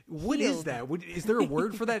 What Healed. is that? Is there a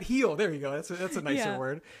word for that? Heal. There you go. That's a nicer Yeah.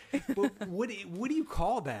 word. But what do you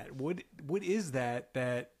call that? What is that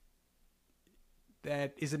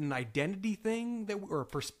is it an identity thing or a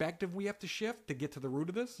perspective we have to shift to get to the root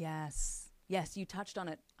of this? Yes. Yes, you touched on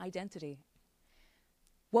it. Identity.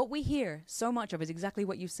 What we hear so much of is exactly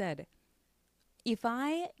what you said. If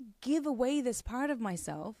I give away this part of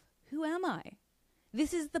myself, who am I?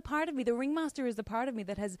 This is the part of me. The ringmaster is the part of me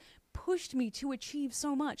that has pushed me to achieve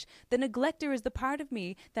so much. The neglector is the part of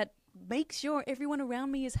me that makes sure everyone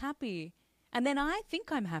around me is happy. And then I think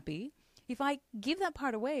I'm happy. If I give that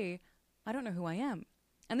part away, I don't know who I am.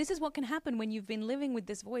 And this is what can happen when you've been living with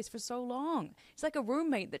this voice for so long. It's like a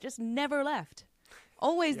roommate that just never left.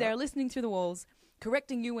 Always there, listening through the walls,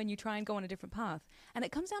 correcting you when you try and go on a different path. And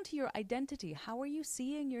it comes down to your identity. How are you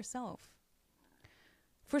seeing yourself?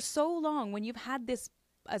 For so long, when you've had this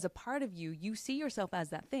as a part of you, you see yourself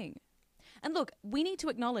as that thing. And look, we need to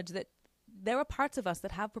acknowledge that there are parts of us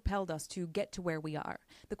that have propelled us to get to where we are.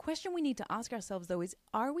 The question we need to ask ourselves, though, is,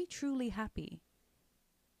 are we truly happy?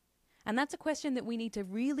 And that's a question that we need to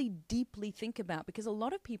really deeply think about, because a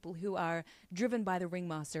lot of people who are driven by the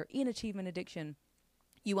ringmaster in achievement addiction,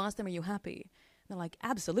 you ask them, are you happy? They're like,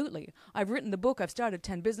 absolutely. I've written the book. I've started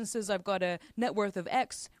 10 businesses. I've got a net worth of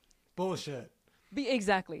X. Bullshit.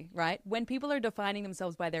 Exactly, right? When people are defining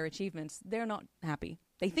themselves by their achievements, they're not happy.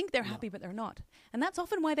 They think they're happy, but they're not. And that's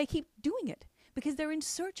often why they keep doing it, because they're in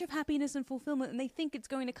search of happiness and fulfillment, and they think it's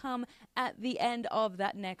going to come at the end of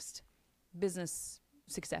that next business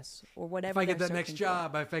success or whatever. If I get they're that next searching for.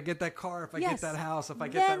 job, if I get that car, if I Yes. get that house, if I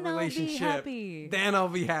get that Then I'll be relationship, happy. then I'll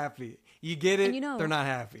be happy. You get it? And They're not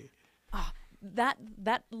happy.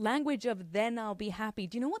 That language of then I'll be happy,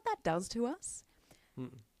 do you know what that does to us?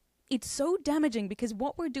 Mm-mm. It's so damaging, because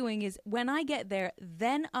what we're doing is, when I get there,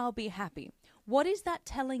 then I'll be happy. What is that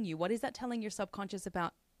telling you? What is that telling your subconscious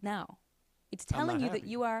about now? It's telling you that happy.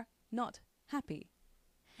 you are not happy.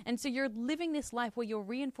 And so you're living this life where you're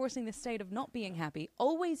reinforcing the state of not being happy,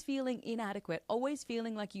 always feeling inadequate, always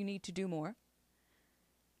feeling like you need to do more.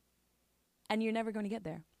 And you're never going to get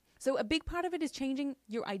there. So a big part of it is changing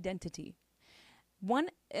your identity.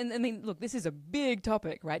 And I mean, look, this is a big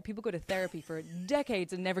topic, right? People go to therapy for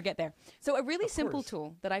decades and never get there. So a really simple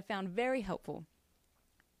tool that I found very helpful.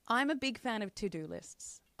 I'm a big fan of to-do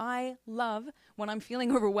lists. I love when I'm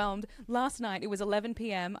feeling overwhelmed. Last night, it was 11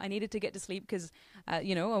 p.m. I needed to get to sleep because, I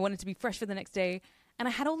wanted to be fresh for the next day. And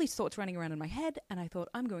I had all these thoughts running around in my head, and I thought,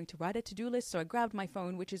 I'm going to write a to-do list. So I grabbed my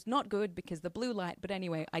phone, which is not good because the blue light, but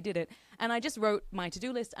anyway, I did it. And I just wrote my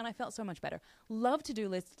to-do list, and I felt so much better. Love to-do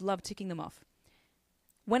lists, love ticking them off.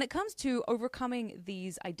 When it comes to overcoming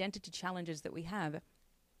these identity challenges that we have,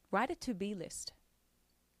 write a to-be list.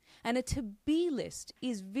 And a to-be list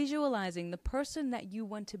is visualizing the person that you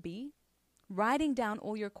want to be, writing down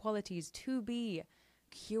all your qualities to be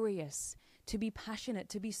curious, to be passionate,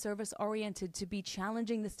 to be service-oriented, to be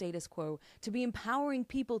challenging the status quo, to be empowering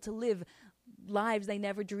people to live lives they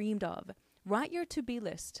never dreamed of. Write your to-be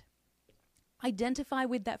list. Identify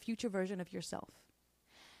with that future version of yourself.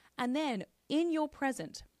 And then, in your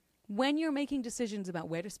present, when you're making decisions about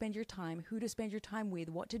where to spend your time, who to spend your time with,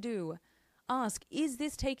 what to do, ask, is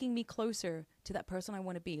this taking me closer to that person I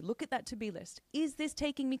want to be? Look at that to-be list. Is this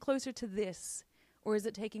taking me closer to this, or is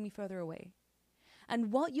it taking me further away?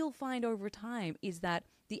 And what you'll find over time is that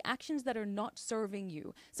the actions that are not serving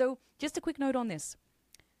you. So just a quick note on this.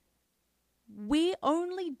 We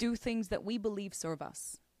only do things that we believe serve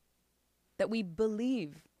us, that we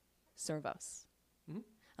believe serve us. Mm-hmm.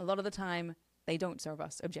 A lot of the time, they don't serve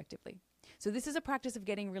us objectively. So this is a practice of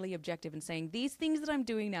getting really objective and saying, these things that I'm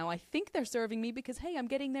doing now, I think they're serving me because, hey, I'm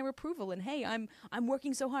getting their approval, and hey, I'm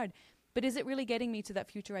working so hard. But is it really getting me to that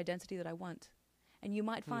future identity that I want? And you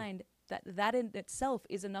might find that in itself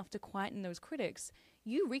is enough to quieten those critics.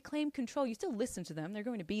 You reclaim control. You still listen to them. They're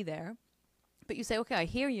going to be there. But you say, okay, I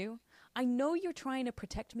hear you. I know you're trying to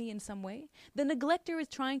protect me in some way. The neglector is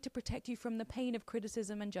trying to protect you from the pain of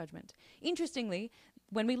criticism and judgment. Interestingly,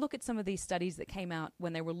 when we look at some of these studies that came out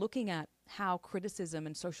when they were looking at how criticism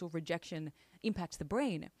and social rejection impacts the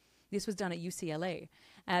brain, this was done at UCLA,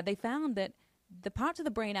 they found that the parts of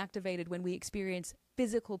the brain activated when we experience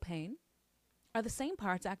physical pain are the same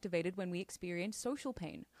parts activated when we experience social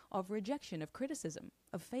pain of rejection, of criticism,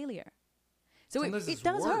 of failure. So it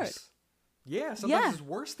does hurt. Yeah, sometimes it's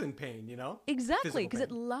worse than pain, you know? Exactly, because it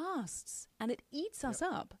lasts and it eats us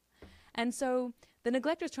up. And so the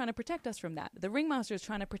neglector is trying to protect us from that. The ringmaster is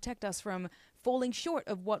trying to protect us from falling short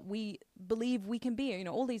of what we believe we can be. You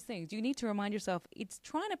know, all these things. You need to remind yourself, it's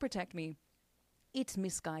trying to protect me. It's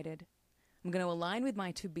misguided. I'm going to align with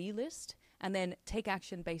my to-be list and then take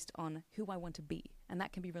action based on who I want to be. And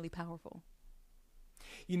that can be really powerful.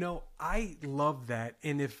 You know, I love that.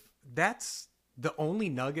 And if that's the only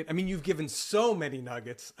nugget, I mean, you've given so many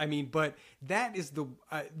nuggets. I mean, but that is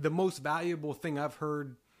the most valuable thing I've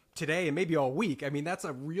heard today and maybe all week. I mean, that's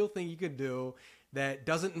a real thing you could do that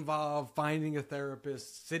doesn't involve finding a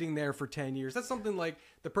therapist, sitting there for 10 years. That's something like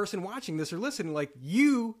the person watching this or listening, like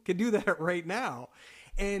you can do that right now.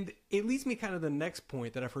 And it leads me kind of the next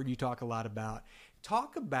point that I've heard you talk a lot about.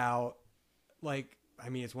 Talk about, like, I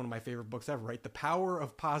mean, it's one of my favorite books ever, right? The power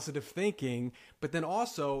of positive thinking, but then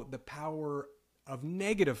also the power of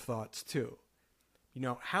negative thoughts too. You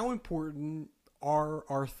know, how important are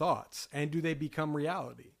our thoughts, and do they become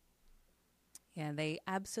reality? Yeah, they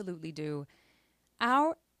absolutely do.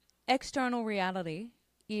 Our external reality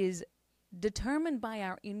is determined by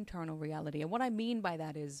our internal reality. And what I mean by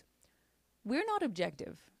that is we're not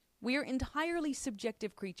objective. We are entirely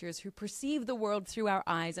subjective creatures who perceive the world through our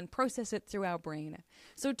eyes and process it through our brain.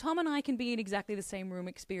 So Tom and I can be in exactly the same room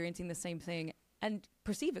experiencing the same thing and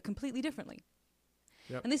perceive it completely differently.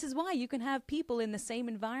 Yep. And this is why you can have people in the same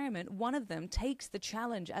environment. One of them takes the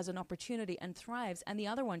challenge as an opportunity and thrives, and the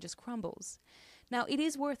other one just crumbles. Now, it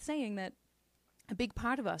is worth saying that a big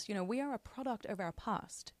part of us, you know, we are a product of our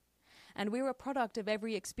past. And we're a product of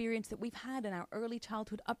every experience that we've had in our early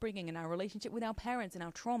childhood upbringing, in our relationship with our parents, and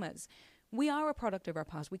our traumas. We are a product of our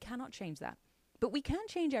past. We cannot change that. But we can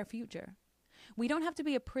change our future. We don't have to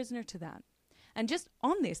be a prisoner to that. And just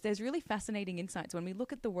on this, there's really fascinating insights when we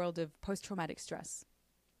look at the world of post-traumatic stress.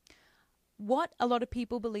 What a lot of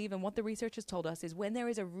people believe and what the research has told us is when there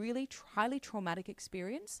is a really highly traumatic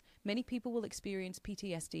experience, many people will experience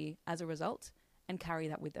PTSD as a result and carry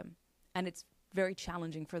that with them. And it's very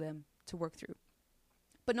challenging for them to work through.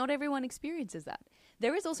 But not everyone experiences that.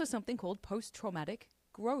 There is also something called post-traumatic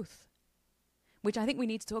growth, which I think we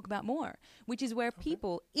need to talk about more, which is where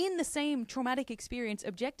people in the same traumatic experience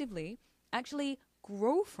objectively actually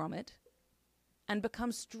grow from it and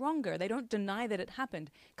become stronger. They don't deny that it happened.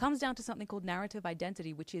 It comes down to something called narrative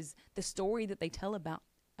identity, which is the story that they tell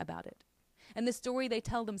about it. And the story they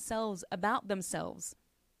tell themselves about themselves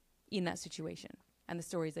in that situation, and the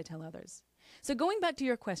stories they tell others. So going back to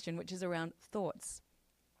your question, which is around thoughts,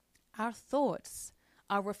 our thoughts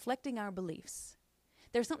are reflecting our beliefs.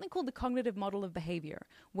 There's something called the cognitive model of behavior,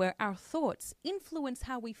 where our thoughts influence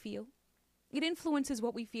how we feel. It influences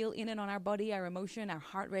what we feel in and on our body, our emotion, our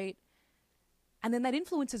heart rate, and then that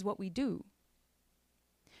influences what we do.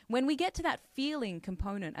 When we get to that feeling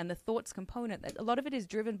component and the thoughts component, a lot of it is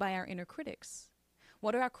driven by our inner critics.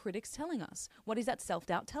 What are our critics telling us? What is that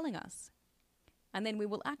self-doubt telling us? And then we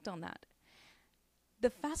will act on that. The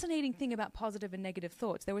fascinating thing about positive and negative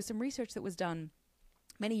thoughts, there was some research that was done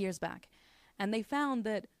many years back, and they found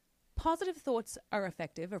that positive thoughts are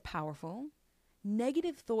effective or powerful.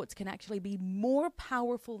 Negative thoughts can actually be more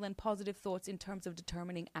powerful than positive thoughts in terms of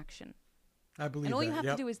determining action. I believe that. And all you have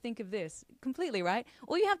to do is think of this completely, right?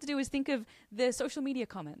 All you have to do is think of the social media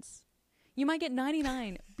comments. You might get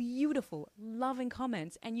 99 beautiful, loving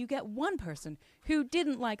comments, and you get one person who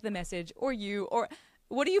didn't like the message, or you, or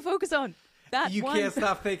what do you focus on? That you one. Can't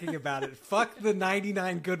stop thinking about it. Fuck the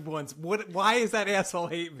 99 good ones. Why is that asshole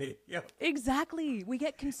hate me? Yep. Exactly. We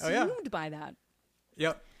get consumed by that.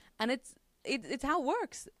 Yep. And it's how it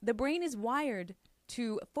works. The brain is wired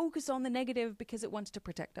to focus on the negative because it wants to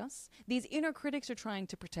protect us. These inner critics are trying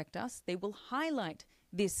to protect us. They will highlight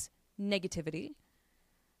this negativity.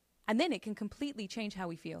 And then it can completely change how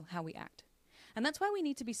we feel, how we act. And that's why we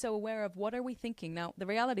need to be so aware of what are we thinking. Now, the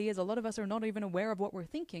reality is a lot of us are not even aware of what we're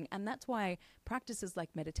thinking. And that's why practices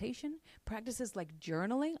like meditation, practices like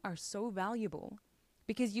journaling are so valuable.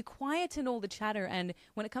 Because you quieten all the chatter, and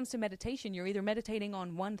when it comes to meditation, you're either meditating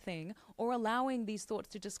on one thing or allowing these thoughts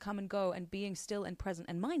to just come and go and being still and present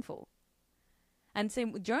and mindful. And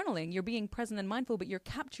same with journaling, you're being present and mindful, but you're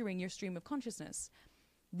capturing your stream of consciousness.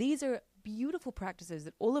 These are beautiful practices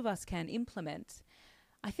that all of us can implement.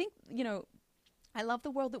 I think, I love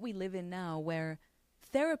the world that we live in now where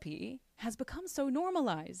therapy has become so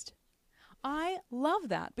normalized. I love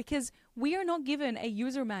that because we are not given a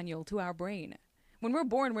user manual to our brain. When we're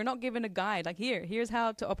born, we're not given a guide like, here's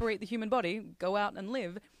how to operate the human body, go out and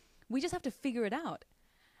live. We just have to figure it out.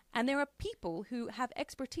 And there are people who have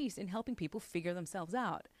expertise in helping people figure themselves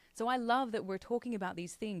out. So I love that we're talking about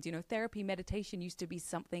these things. Therapy, meditation used to be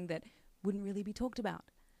something that wouldn't really be talked about.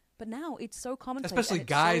 But now it's so commonplace. Especially and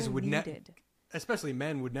guys so would never, needed. especially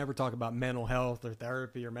men would never talk about mental health or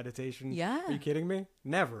therapy or meditation. Yeah. Are you kidding me?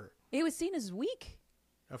 Never. It was seen as weak.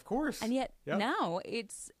 Of course. And yet now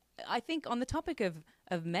I think on the topic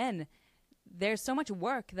of men, there's so much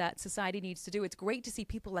work that society needs to do. It's great to see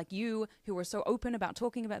people like you who are so open about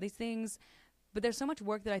talking about these things. But there's so much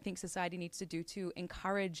work that I think society needs to do to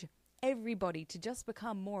encourage everybody to just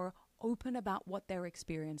become more open about what they're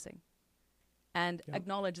experiencing. And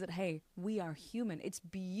acknowledge that, hey, we are human. It's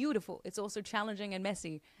beautiful. It's also challenging and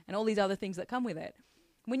messy and all these other things that come with it.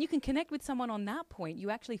 When you can connect with someone on that point,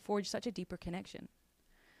 you actually forge such a deeper connection.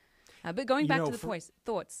 But going back to the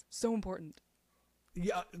thoughts, so important.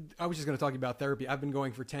 Yeah, I was just going to talk about therapy. I've been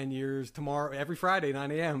going for 10 years. Tomorrow, every Friday, 9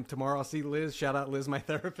 a.m. Tomorrow I'll see Liz. Shout out Liz, my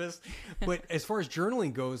therapist. But as far as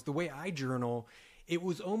journaling goes, the way I journal, it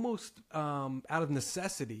was almost out of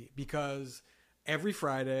necessity because every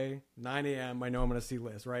Friday, 9 a.m., I know I'm going to see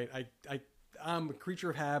Liz, right? I'm a creature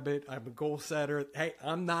of habit. I'm a goal setter. Hey,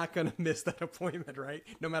 I'm not going to miss that appointment, right?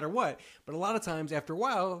 No matter what. But a lot of times after a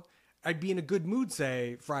while, I'd be in a good mood,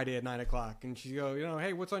 say, Friday at 9 o'clock. And she'd go,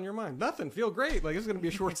 hey, what's on your mind? Nothing. Feel great. Like, it's going to be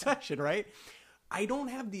a short session, right? I don't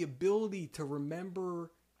have the ability to remember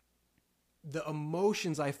the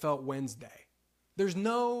emotions I felt Wednesday. I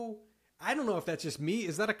don't know if that's just me.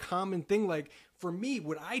 Is that a common thing? Like, for me,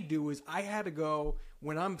 what I do is I had to go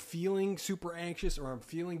when I'm feeling super anxious or I'm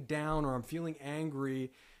feeling down or I'm feeling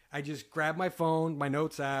angry. I just grab my phone, my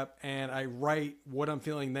notes app, and I write what I'm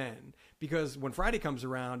feeling then. Because when Friday comes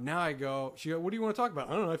around, now I go, she goes, what do you want to talk about?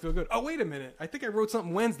 I don't know, I feel good. Oh, wait a minute. I think I wrote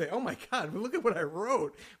something Wednesday. Oh my God, look at what I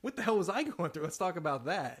wrote. What the hell was I going through? Let's talk about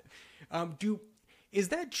that. Is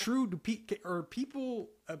that true? Are people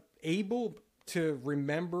able to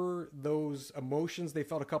remember those emotions they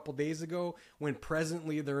felt a couple days ago when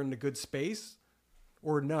presently they're in a good space?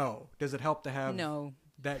 Or no? Does it help to have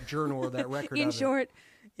that journal or that record In of short,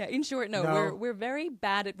 no. We're very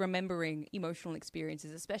bad at remembering emotional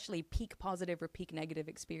experiences, especially peak positive or peak negative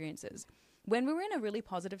experiences. When we're in a really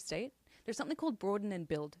positive state, there's something called broaden and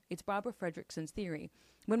build. It's Barbara Fredrickson's theory.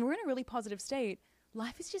 When we're in a really positive state,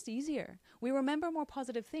 life is just easier. We remember more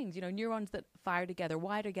positive things, neurons that fire together,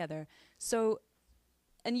 wire together. So,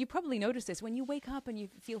 and you probably notice this, when you wake up and you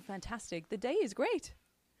feel fantastic, the day is great.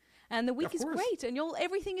 And the week is great, and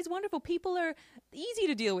everything is wonderful. People are easy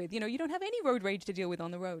to deal with. You don't have any road rage to deal with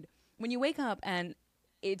on the road. When you wake up and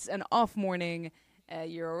it's an off morning,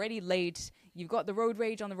 you're already late, you've got the road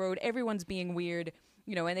rage on the road, everyone's being weird,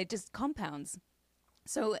 and it just compounds.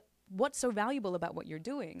 So what's so valuable about what you're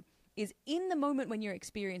doing is in the moment when you're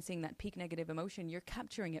experiencing that peak negative emotion, you're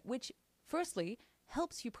capturing it, which firstly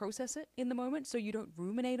helps you process it in the moment so you don't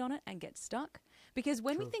ruminate on it and get stuck. Because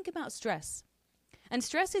when we think about stress, And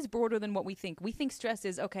stress is broader than what we think. We think stress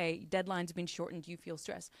is, okay, deadline's been shortened, you feel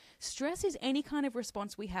stress. Stress is any kind of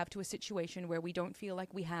response we have to a situation where we don't feel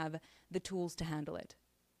like we have the tools to handle it.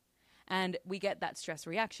 And we get that stress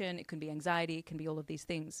reaction. It can be anxiety. It can be all of these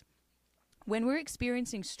things. When we're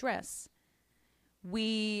experiencing stress,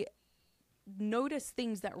 we notice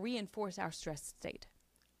things that reinforce our stress state.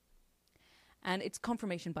 And it's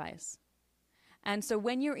confirmation bias. And so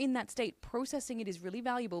when you're in that state, processing it is really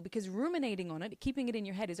valuable because ruminating on it, keeping it in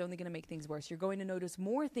your head is only going to make things worse. You're going to notice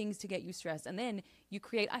more things to get you stressed. And then you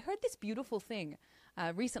create, I heard this beautiful thing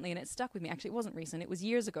recently and it stuck with me. Actually, it wasn't recent. It was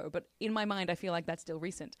years ago. But in my mind, I feel like that's still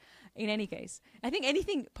recent. In any case, I think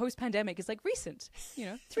anything post-pandemic is like recent.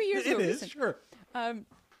 3 years ago. It is, recent. sure.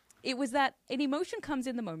 It was that an emotion comes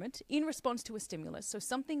in the moment in response to a stimulus. So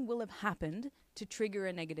something will have happened to trigger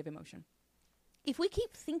a negative emotion. If we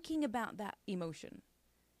keep thinking about that emotion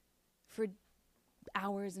for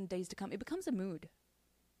hours and days to come, it becomes a mood.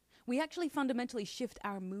 We actually fundamentally shift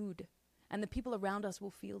our mood, and the people around us will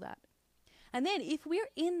feel that. And then if we're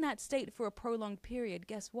in that state for a prolonged period,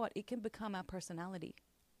 guess what? It can become our personality.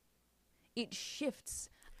 It shifts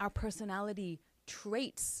our personality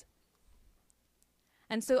traits.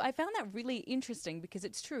 And so I found that really interesting because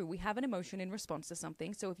it's true. We have an emotion in response to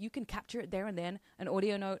something. So if you can capture it there and then, an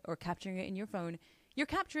audio note or capturing it in your phone, you're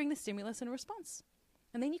capturing the stimulus and a response.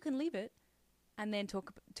 And then you can leave it and then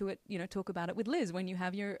talk about it with Liz when you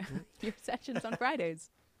have your your sessions on Fridays.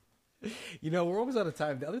 We're almost out of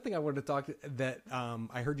time. The other thing I wanted to talk that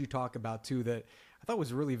I heard you talk about too that I thought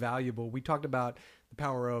was really valuable. We talked about the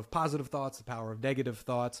power of positive thoughts, the power of negative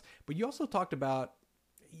thoughts, but you also talked about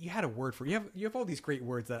you had a word for it. You have all these great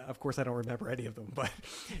words that, of course, I don't remember any of them, but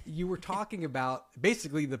you were talking about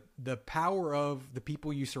basically the power of the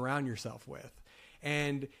people you surround yourself with.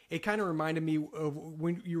 And it kind of reminded me of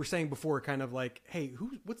when you were saying before, kind of like, hey,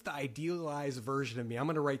 what's the idealized version of me? I'm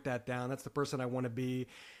going to write that down. That's the person I want to be.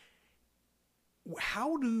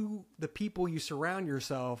 How do the people you surround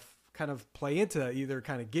yourself kind of play into either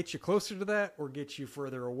kind of get you closer to that or get you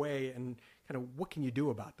further away? And kind of what can you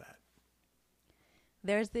do about that?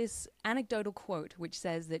 There's this anecdotal quote which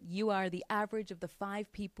says that you are the average of the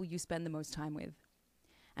 5 people you spend the most time with.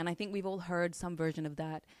 And I think we've all heard some version of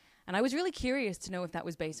that. And I was really curious to know if that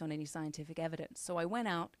was based on any scientific evidence. So I went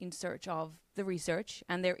out in search of the research,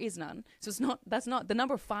 and there is none. So the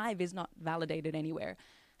number 5 is not validated anywhere.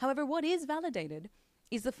 However, what is validated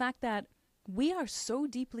is the fact that we are so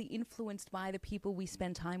deeply influenced by the people we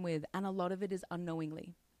spend time with, and a lot of it is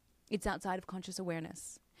unknowingly. It's outside of conscious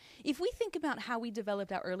awareness. If we think about how we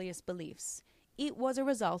developed our earliest beliefs, it was a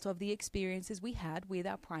result of the experiences we had with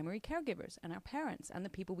our primary caregivers and our parents and the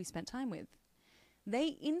people we spent time with. They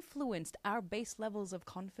influenced our base levels of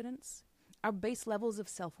confidence, our base levels of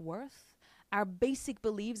self-worth, our basic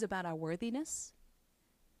beliefs about our worthiness.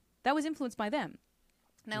 That was influenced by them.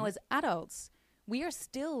 Now, as adults, we're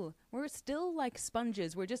still like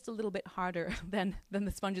sponges. We're just a little bit harder than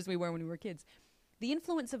the sponges we were when we were kids. The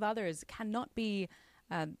influence of others cannot be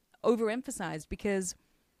overemphasized because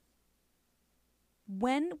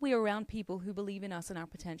when we're around people who believe in us and our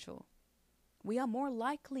potential, we are more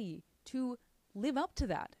likely to live up to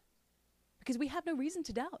that because we have no reason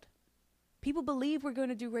to doubt. People believe we're going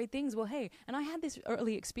to do great things. Well, hey, and I had this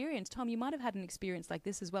early experience. Tom, you might have had an experience like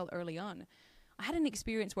this as well early on. I had an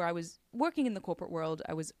experience where I was working in the corporate world.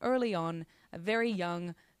 I was early on, very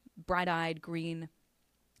young, bright-eyed, green.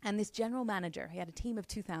 And this general manager, he had a team of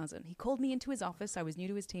 2,000. He called me into his office. I was new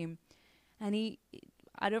to his team. And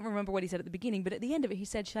I don't remember what he said at the beginning, but at the end of it, he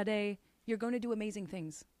said, Shadé, you're going to do amazing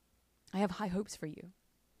things. I have high hopes for you.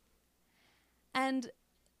 And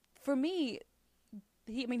for me,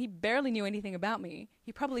 he barely knew anything about me.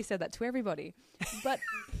 He probably said that to everybody. But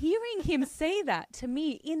hearing him say that to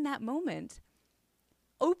me in that moment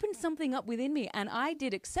opened something up within me. And I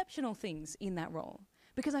did exceptional things in that role.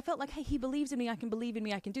 Because I felt like, hey, he believes in me, I can believe in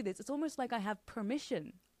me, I can do this. It's almost like I have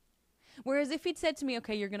permission. Whereas if he'd said to me,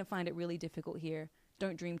 okay, you're going to find it really difficult here,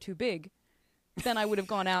 don't dream too big, then I would have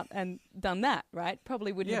gone out and done that, right?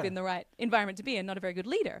 Probably wouldn't have been the right environment to be and not a very good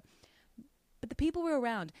leader. But the people were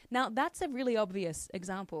around. Now, that's a really obvious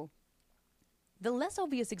example. The less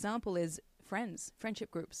obvious example is friends,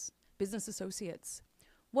 friendship groups, business associates.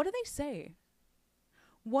 What do they say?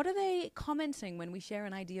 What are they commenting when we share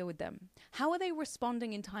an idea with them? How are they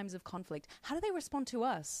responding in times of conflict? How do they respond to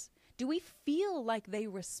us? Do we feel like they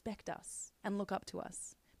respect us and look up to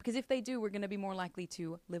us? Because if they do, we're going to be more likely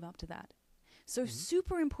to live up to that. So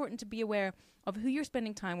super important to be aware of who you're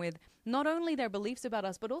spending time with, not only their beliefs about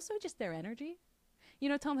us, but also just their energy.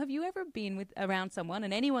 Tom, have you ever been around someone,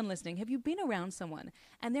 and anyone listening, have you been around someone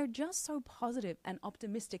and they're just so positive and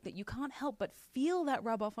optimistic that you can't help but feel that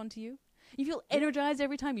rub off onto you? You feel energized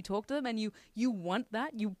every time you talk to them, and you want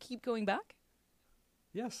that. You keep going back.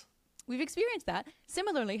 Yes. We've experienced that.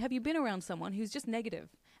 Similarly, have you been around someone who's just negative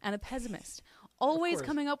and a pessimist, always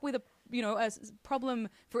coming up with a problem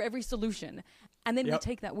for every solution, and then we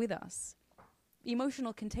take that with us?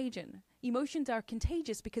 Emotional contagion. Emotions are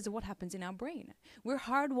contagious because of what happens in our brain. We're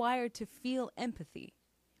hardwired to feel empathy,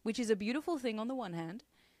 which is a beautiful thing on the one hand.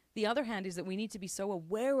 The other hand is that we need to be so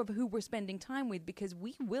aware of who we're spending time with, because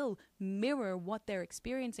we will mirror what they're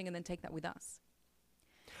experiencing and then take that with us.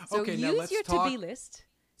 So use your to-be list.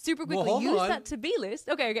 Super quickly, use that to-be list.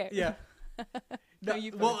 Okay. Yeah.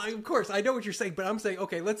 Well, of course, I know what you're saying, but I'm saying,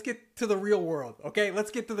 okay, let's get to the real world. Okay, let's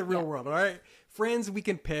get to the real world. All right, friends, we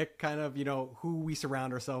can pick kind of, who we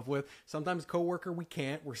surround ourselves with. Sometimes coworker, we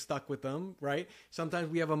can't. We're stuck with them, right? Sometimes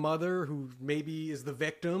we have a mother who maybe is the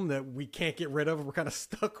victim that we can't get rid of. We're kind of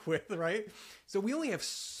stuck with, right? So we only have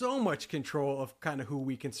so much control of kind of who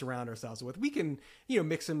we can surround ourselves with. We can,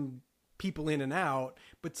 mix some people in and out,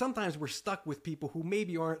 but sometimes we're stuck with people who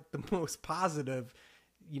maybe aren't the most positive,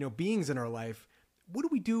 beings in our life. What do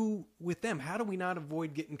we do with them? How do we not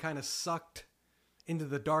avoid getting kind of sucked into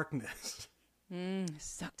the darkness?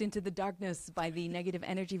 Sucked into the darkness by the negative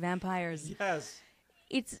energy vampires. Yes.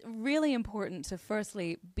 It's really important to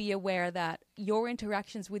firstly be aware that your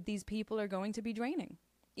interactions with these people are going to be draining.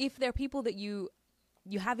 If they're people that you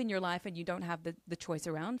have in your life and you don't have the choice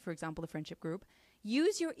around, for example, the friendship group,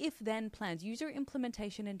 use your if-then plans. Use your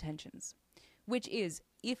implementation intentions, which is,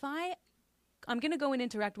 if I'm going to go and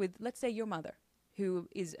interact with, let's say, your mother, who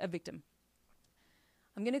is a victim.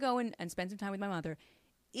 I'm going to go and spend some time with my mother.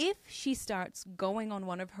 If she starts going on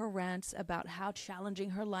one of her rants about how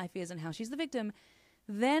challenging her life is and how she's the victim,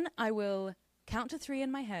 then I will count to 3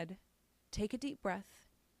 in my head, take a deep breath,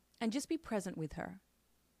 and just be present with her.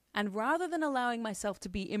 And rather than allowing myself to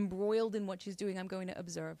be embroiled in what she's doing, I'm going to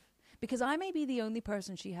observe. Because I may be the only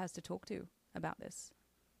person she has to talk to about this.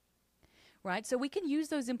 Right? So we can use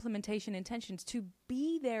those implementation intentions to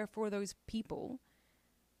be there for those people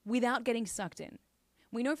without getting sucked in.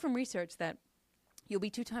 We know from research that you'll be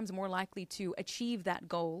 2 times more likely to achieve that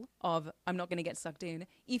goal of I'm not going to get sucked in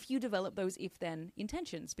if you develop those if-then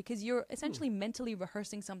intentions, because you're essentially mentally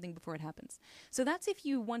rehearsing something before it happens. So that's if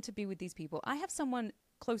you want to be with these people. I have someone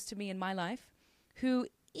close to me in my life who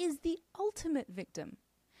is the ultimate victim.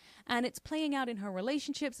 And it's playing out in her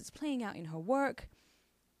relationships. It's playing out in her work.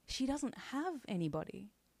 She doesn't have anybody.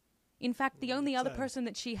 In fact, the only other person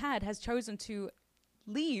that she had has chosen to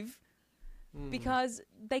leave because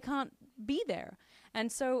they can't be there.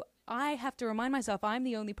 And so I have to remind myself I'm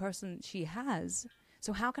the only person she has.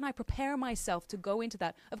 So how can I prepare myself to go into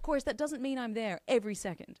that? Of course, that doesn't mean I'm there every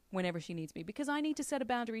second whenever she needs me, because I need to set a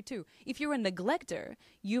boundary too. If you're a neglector,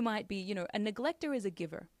 you might be, a neglector is a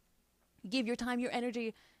giver. Give your time, your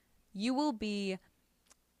energy. You will be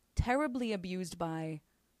terribly abused by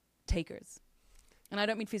takers. And I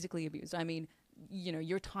don't mean physically abused. I mean,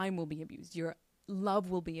 your time will be abused. Your love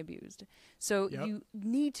will be abused. So you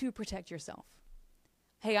need to protect yourself.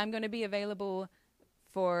 Hey, I'm going to be available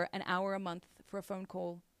for an hour a month for a phone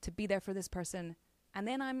call to be there for this person. And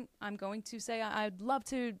then I'm going to say, I'd love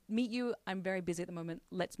to meet you. I'm very busy at the moment.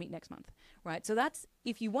 Let's meet next month. Right? So that's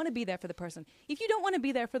if you want to be there for the person. If you don't want to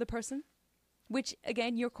be there for the person, which,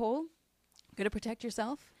 again, your call, going to protect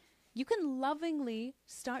yourself, you can lovingly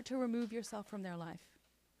start to remove yourself from their life.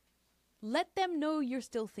 Let them know you're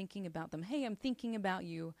still thinking about them. Hey, I'm thinking about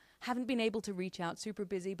you. Haven't been able to reach out, super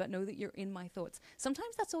busy, but know that you're in my thoughts.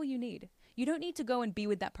 Sometimes that's all you need. You don't need to go and be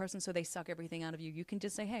with that person so they suck everything out of you. You can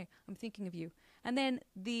just say, hey, I'm thinking of you. And then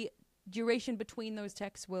the duration between those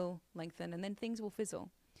texts will lengthen, and then things will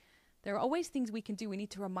fizzle. There are always things we can do. We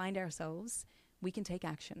need to remind ourselves we can take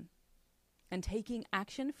action. And taking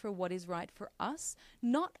action for what is right for us,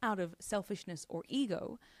 not out of selfishness or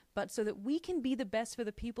ego, but so that we can be the best for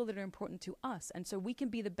the people that are important to us. And so we can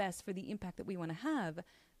be the best for the impact that we want to have.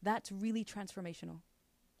 That's really transformational.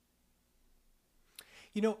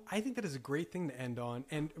 I think that is a great thing to end on.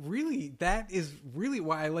 And really, that is really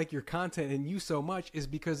why I like your content and you so much, is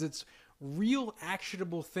because it's real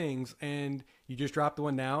actionable things. And you just dropped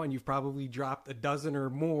one now, and you've probably dropped a dozen or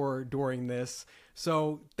more during this.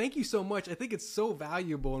 So thank you so much. I think it's so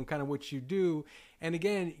valuable in kind of what you do. And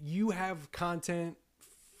again, you have content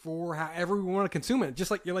for however we want to consume it. Just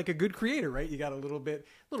like you're like a good creator, right? You got little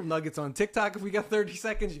nuggets on TikTok. If we got 30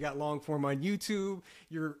 seconds, you got long form on YouTube.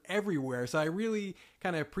 You're everywhere. So I really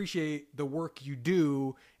kind of appreciate the work you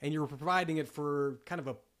do, and you're providing it for kind of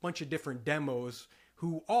a bunch of different demos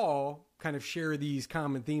who all kind of share these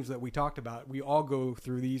common themes that we talked about. We all go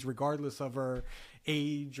through these regardless of our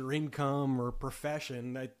age or income or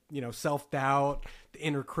profession. That, you know, self-doubt, the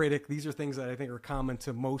inner critic, these are things that I think are common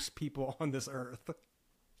to most people on this earth.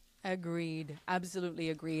 Agreed. Absolutely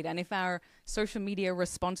agreed. And if our social media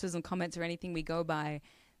responses and comments or anything we go by,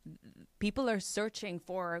 people are searching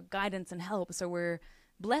for guidance and help. So we're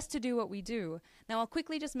blessed to do what we do. Now, I'll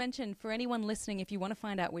quickly just mention for anyone listening, if you want to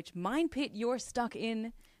find out which mind pit you're stuck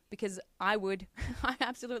in, because I would, I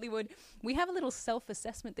absolutely would. We have a little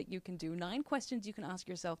self-assessment that you can do. 9 questions you can ask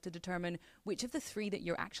yourself to determine which of the 3 that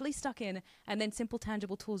you're actually stuck in, and then simple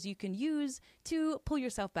tangible tools you can use to pull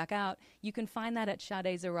yourself back out. You can find that at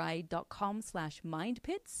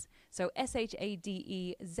shadezahrai.com/mindpits. So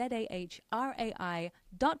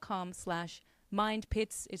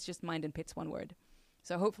SHADEZAHRAI.com/mindpits. It's just mind and pits, one word.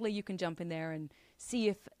 So hopefully you can jump in there and see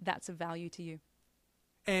if that's of value to you.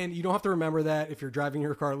 And you don't have to remember that if you're driving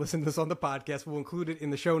your car, listen to this on the podcast. We'll include it in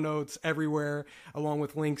the show notes everywhere, along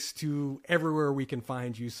with links to everywhere we can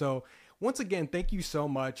find you. So once again, thank you so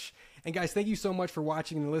much. And guys, thank you so much for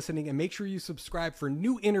watching and listening. And make sure you subscribe for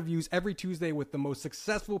new interviews every Tuesday with the most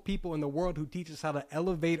successful people in the world who teach us how to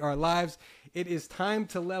elevate our lives. It is time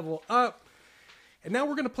to level up. And now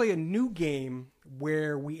we're going to play a new game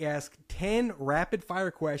where we ask 10 rapid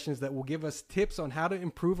fire questions that will give us tips on how to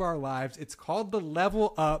improve our lives. It's called the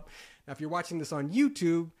Level Up. Now, if you're watching this on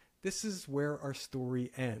YouTube, this is where our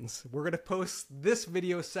story ends. We're going to post this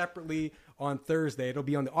video separately on Thursday. It'll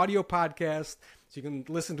be on the audio podcast, so you can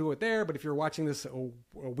listen to it there. But if you're watching this a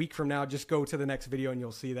week from now, just go to the next video and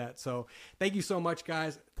you'll see that. So thank you so much,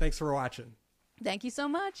 guys. Thanks for watching. Thank you so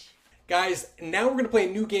much. Guys, now we're going to play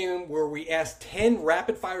a new game where we ask 10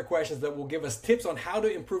 rapid fire questions that will give us tips on how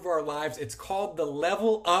to improve our lives. It's called the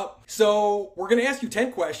Level Up. So we're going to ask you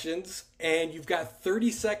 10 questions and you've got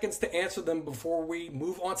 30 seconds to answer them before we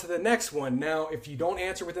move on to the next one. Now, if you don't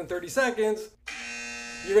answer within 30 seconds,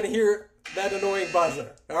 you're going to hear that annoying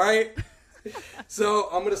buzzer. All right? So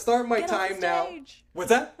I'm going to start my time now. What's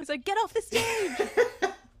that? I was like, get off the stage.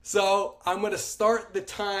 So I'm going to start the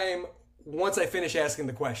time once I finish asking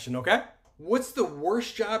the question, okay? What's the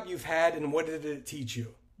worst job you've had and what did it teach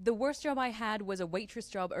you? The worst job I had was a waitress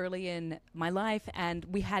job early in my life, and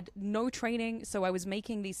we had no training, so I was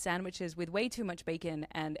making these sandwiches with way too much bacon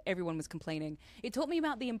and everyone was complaining. It taught me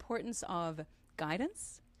about the importance of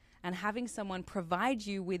guidance and having someone provide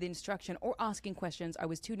you with instruction or asking questions. I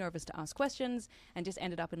was too nervous to ask questions and just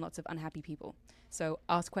ended up in lots of unhappy people. So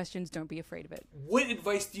ask questions, don't be afraid of it. What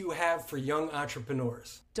advice do you have for young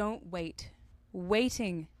entrepreneurs? Don't wait.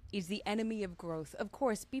 Waiting is the enemy of growth. Of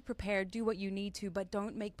course, be prepared, do what you need to, but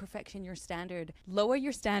don't make perfection your standard. Lower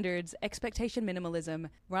your standards, expectation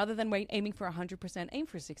minimalism. Rather than aiming for 100%, aim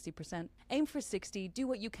for 60%. Aim for 60, do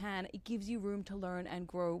what you can. It gives you room to learn and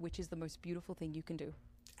grow, which is the most beautiful thing you can do.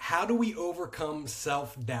 How do we overcome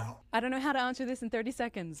self-doubt? I don't know how to answer this in 30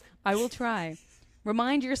 seconds. I will try.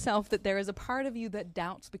 Remind yourself that there is a part of you that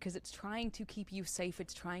doubts because it's trying to keep you safe.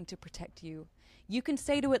 It's trying to protect you. You can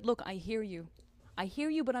say to it, look, I hear you. I hear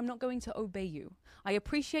you, but I'm not going to obey you. I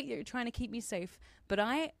appreciate that you're trying to keep me safe, but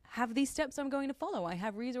I have these steps I'm going to follow. I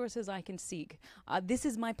have resources I can seek. This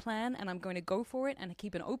is my plan, and I'm going to go for it and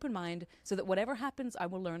keep an open mind so that whatever happens, I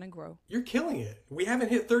will learn and grow. You're killing it. We haven't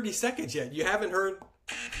hit 30 seconds yet. You haven't heard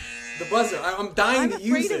the buzzer. I'm dying to use it.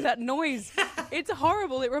 I'm afraid of that noise. It's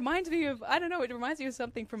horrible. It reminds me of, I don't know, it reminds me of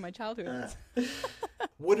something from my childhood.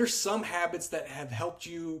 What are some habits that have helped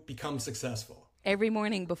you become successful? Every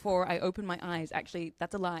morning before I open my eyes, actually,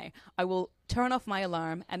 that's a lie. I will turn off my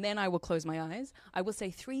alarm and then I will close my eyes. I will say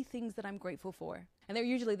 3 things that I'm grateful for. And they're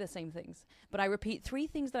usually the same things. But I repeat 3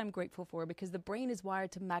 things that I'm grateful for because the brain is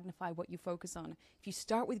wired to magnify what you focus on. If you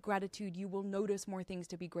start with gratitude, you will notice more things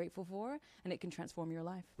to be grateful for and it can transform your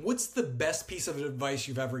life. What's the best piece of advice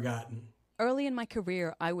you've ever gotten? Early in my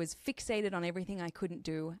career, I was fixated on everything I couldn't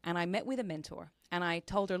do, and I met with a mentor. And I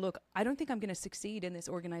told her, look, I don't think I'm going to succeed in this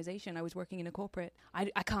organization. I was working in a corporate. I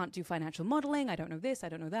can't do financial modeling. I don't know this. I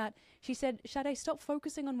don't know that. She said, Shadé, stop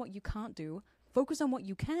focusing on what you can't do. Focus on what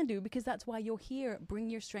you can do because that's why you're here. Bring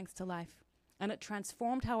your strengths to life. And it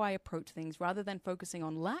transformed how I approach things. Rather than focusing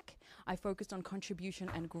on lack, I focused on contribution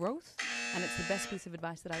and growth. And it's the best piece of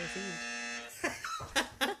advice that I received.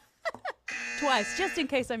 Twice, just in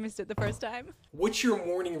case I missed it the first time. What's your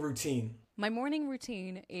morning routine? My morning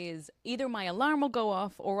routine is either my alarm will go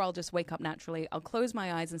off or I'll just wake up naturally. I'll close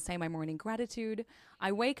my eyes and say my morning gratitude.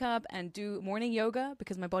 I wake up and do morning yoga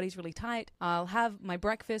because my body's really tight. I'll have my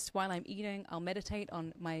breakfast while I'm eating. I'll meditate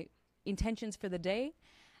on my intentions for the day.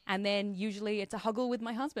 And then usually it's a huggle with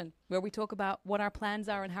my husband where we talk about what our plans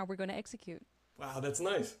are and how we're going to execute. Wow, that's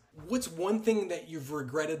nice. What's one thing that you've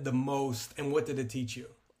regretted the most, and what did it teach you?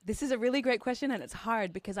 This is a really great question, and it's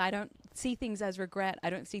hard because I don't see things as regret. I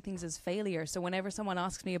don't see things as failure. So whenever someone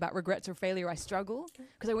asks me about regrets or failure, I struggle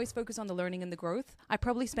because I always focus on the learning and the growth. I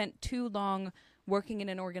probably spent too long working in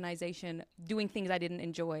an organization doing things I didn't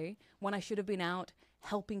enjoy when I should have been out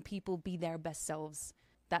helping people be their best selves.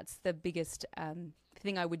 That's the biggest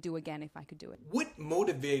thing I would do again if I could do it. What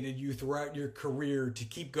motivated you throughout your career to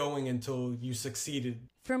keep going until you succeeded?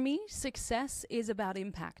 For me, success is about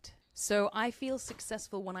impact. So I feel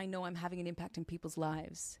successful when I know I'm having an impact in people's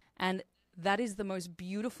lives. And that is the most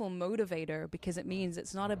beautiful motivator because it means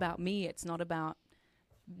it's not about me. It's not about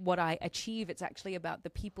what I achieve. It's actually about the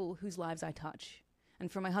people whose lives I touch. And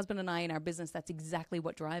for my husband and I in our business, that's exactly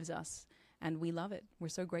what drives us. And we love it. We're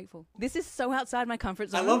so grateful. This is so outside my comfort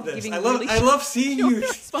zone. I love this. I love seeing you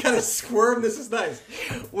kind of squirm. This is nice.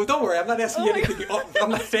 Well, don't worry. I'm not asking you anything. I'm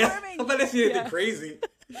not asking you anything crazy.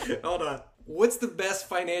 Hold on. What's the best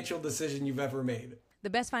financial decision you've ever made? The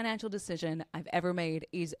best financial decision I've ever made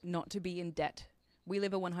is not to be in debt. We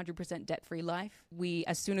live a 100% debt-free life.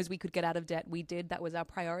 As soon as we could get out of debt, we did. That was our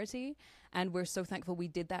priority. And we're so thankful we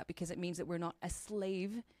did that because it means that we're not a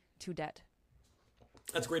slave to debt.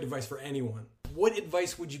 That's great advice for anyone. What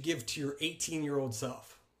advice would you give to your 18-year-old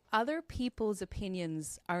self? Other people's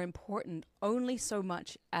opinions are important only so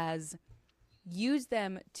much as use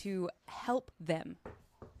them to help them.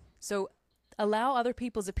 So allow other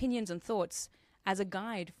people's opinions and thoughts as a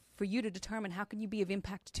guide for you to determine how can you be of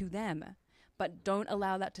impact to them. But don't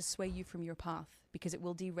allow that to sway you from your path because it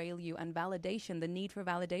will derail you. And validation, the need for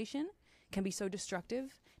validation, can be so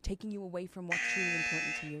destructive, taking you away from what's truly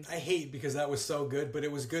important to you. I hate because that was so good, but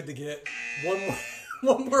it was good to get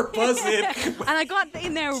one more buzz in. And I got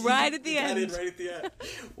in there right at the end. Got in right at the end.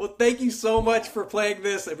 Well, thank you so much for playing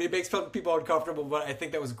this. I mean, it makes people uncomfortable, but I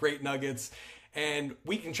think that was great nuggets. And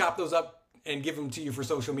we can chop those up and give them to you for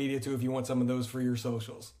social media too if you want some of those for your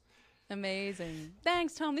socials. Amazing.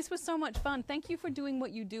 Thanks, Tom. This was so much fun. Thank you for doing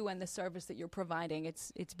what you do and the service that you're providing.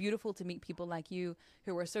 It's beautiful to meet people like you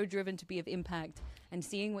who are so driven to be of impact and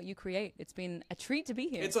seeing what you create. It's been a treat to be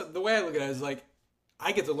here. The way I look at it is like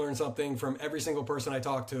I get to learn something from every single person I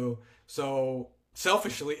talk to. So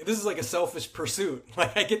selfishly, this is like a selfish pursuit.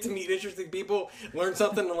 Like I get to meet interesting people, learn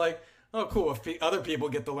something, and I'm like, oh, cool. If other people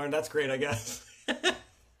get to learn, that's great, I guess.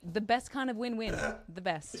 The best kind of win-win. The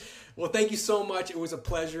best. Well, thank you so much. It was a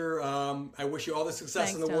pleasure. I wish you all the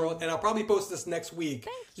success in the world. And I'll probably post this next week.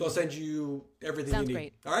 So I'll send you everything you need. Sounds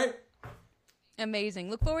great. All right? Amazing.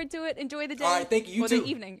 Look forward to it. Enjoy the day. All right. Thank you. You too. The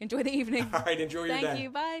evening. Enjoy the evening. All right. Enjoy your day. Thank you.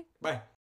 Bye. Bye.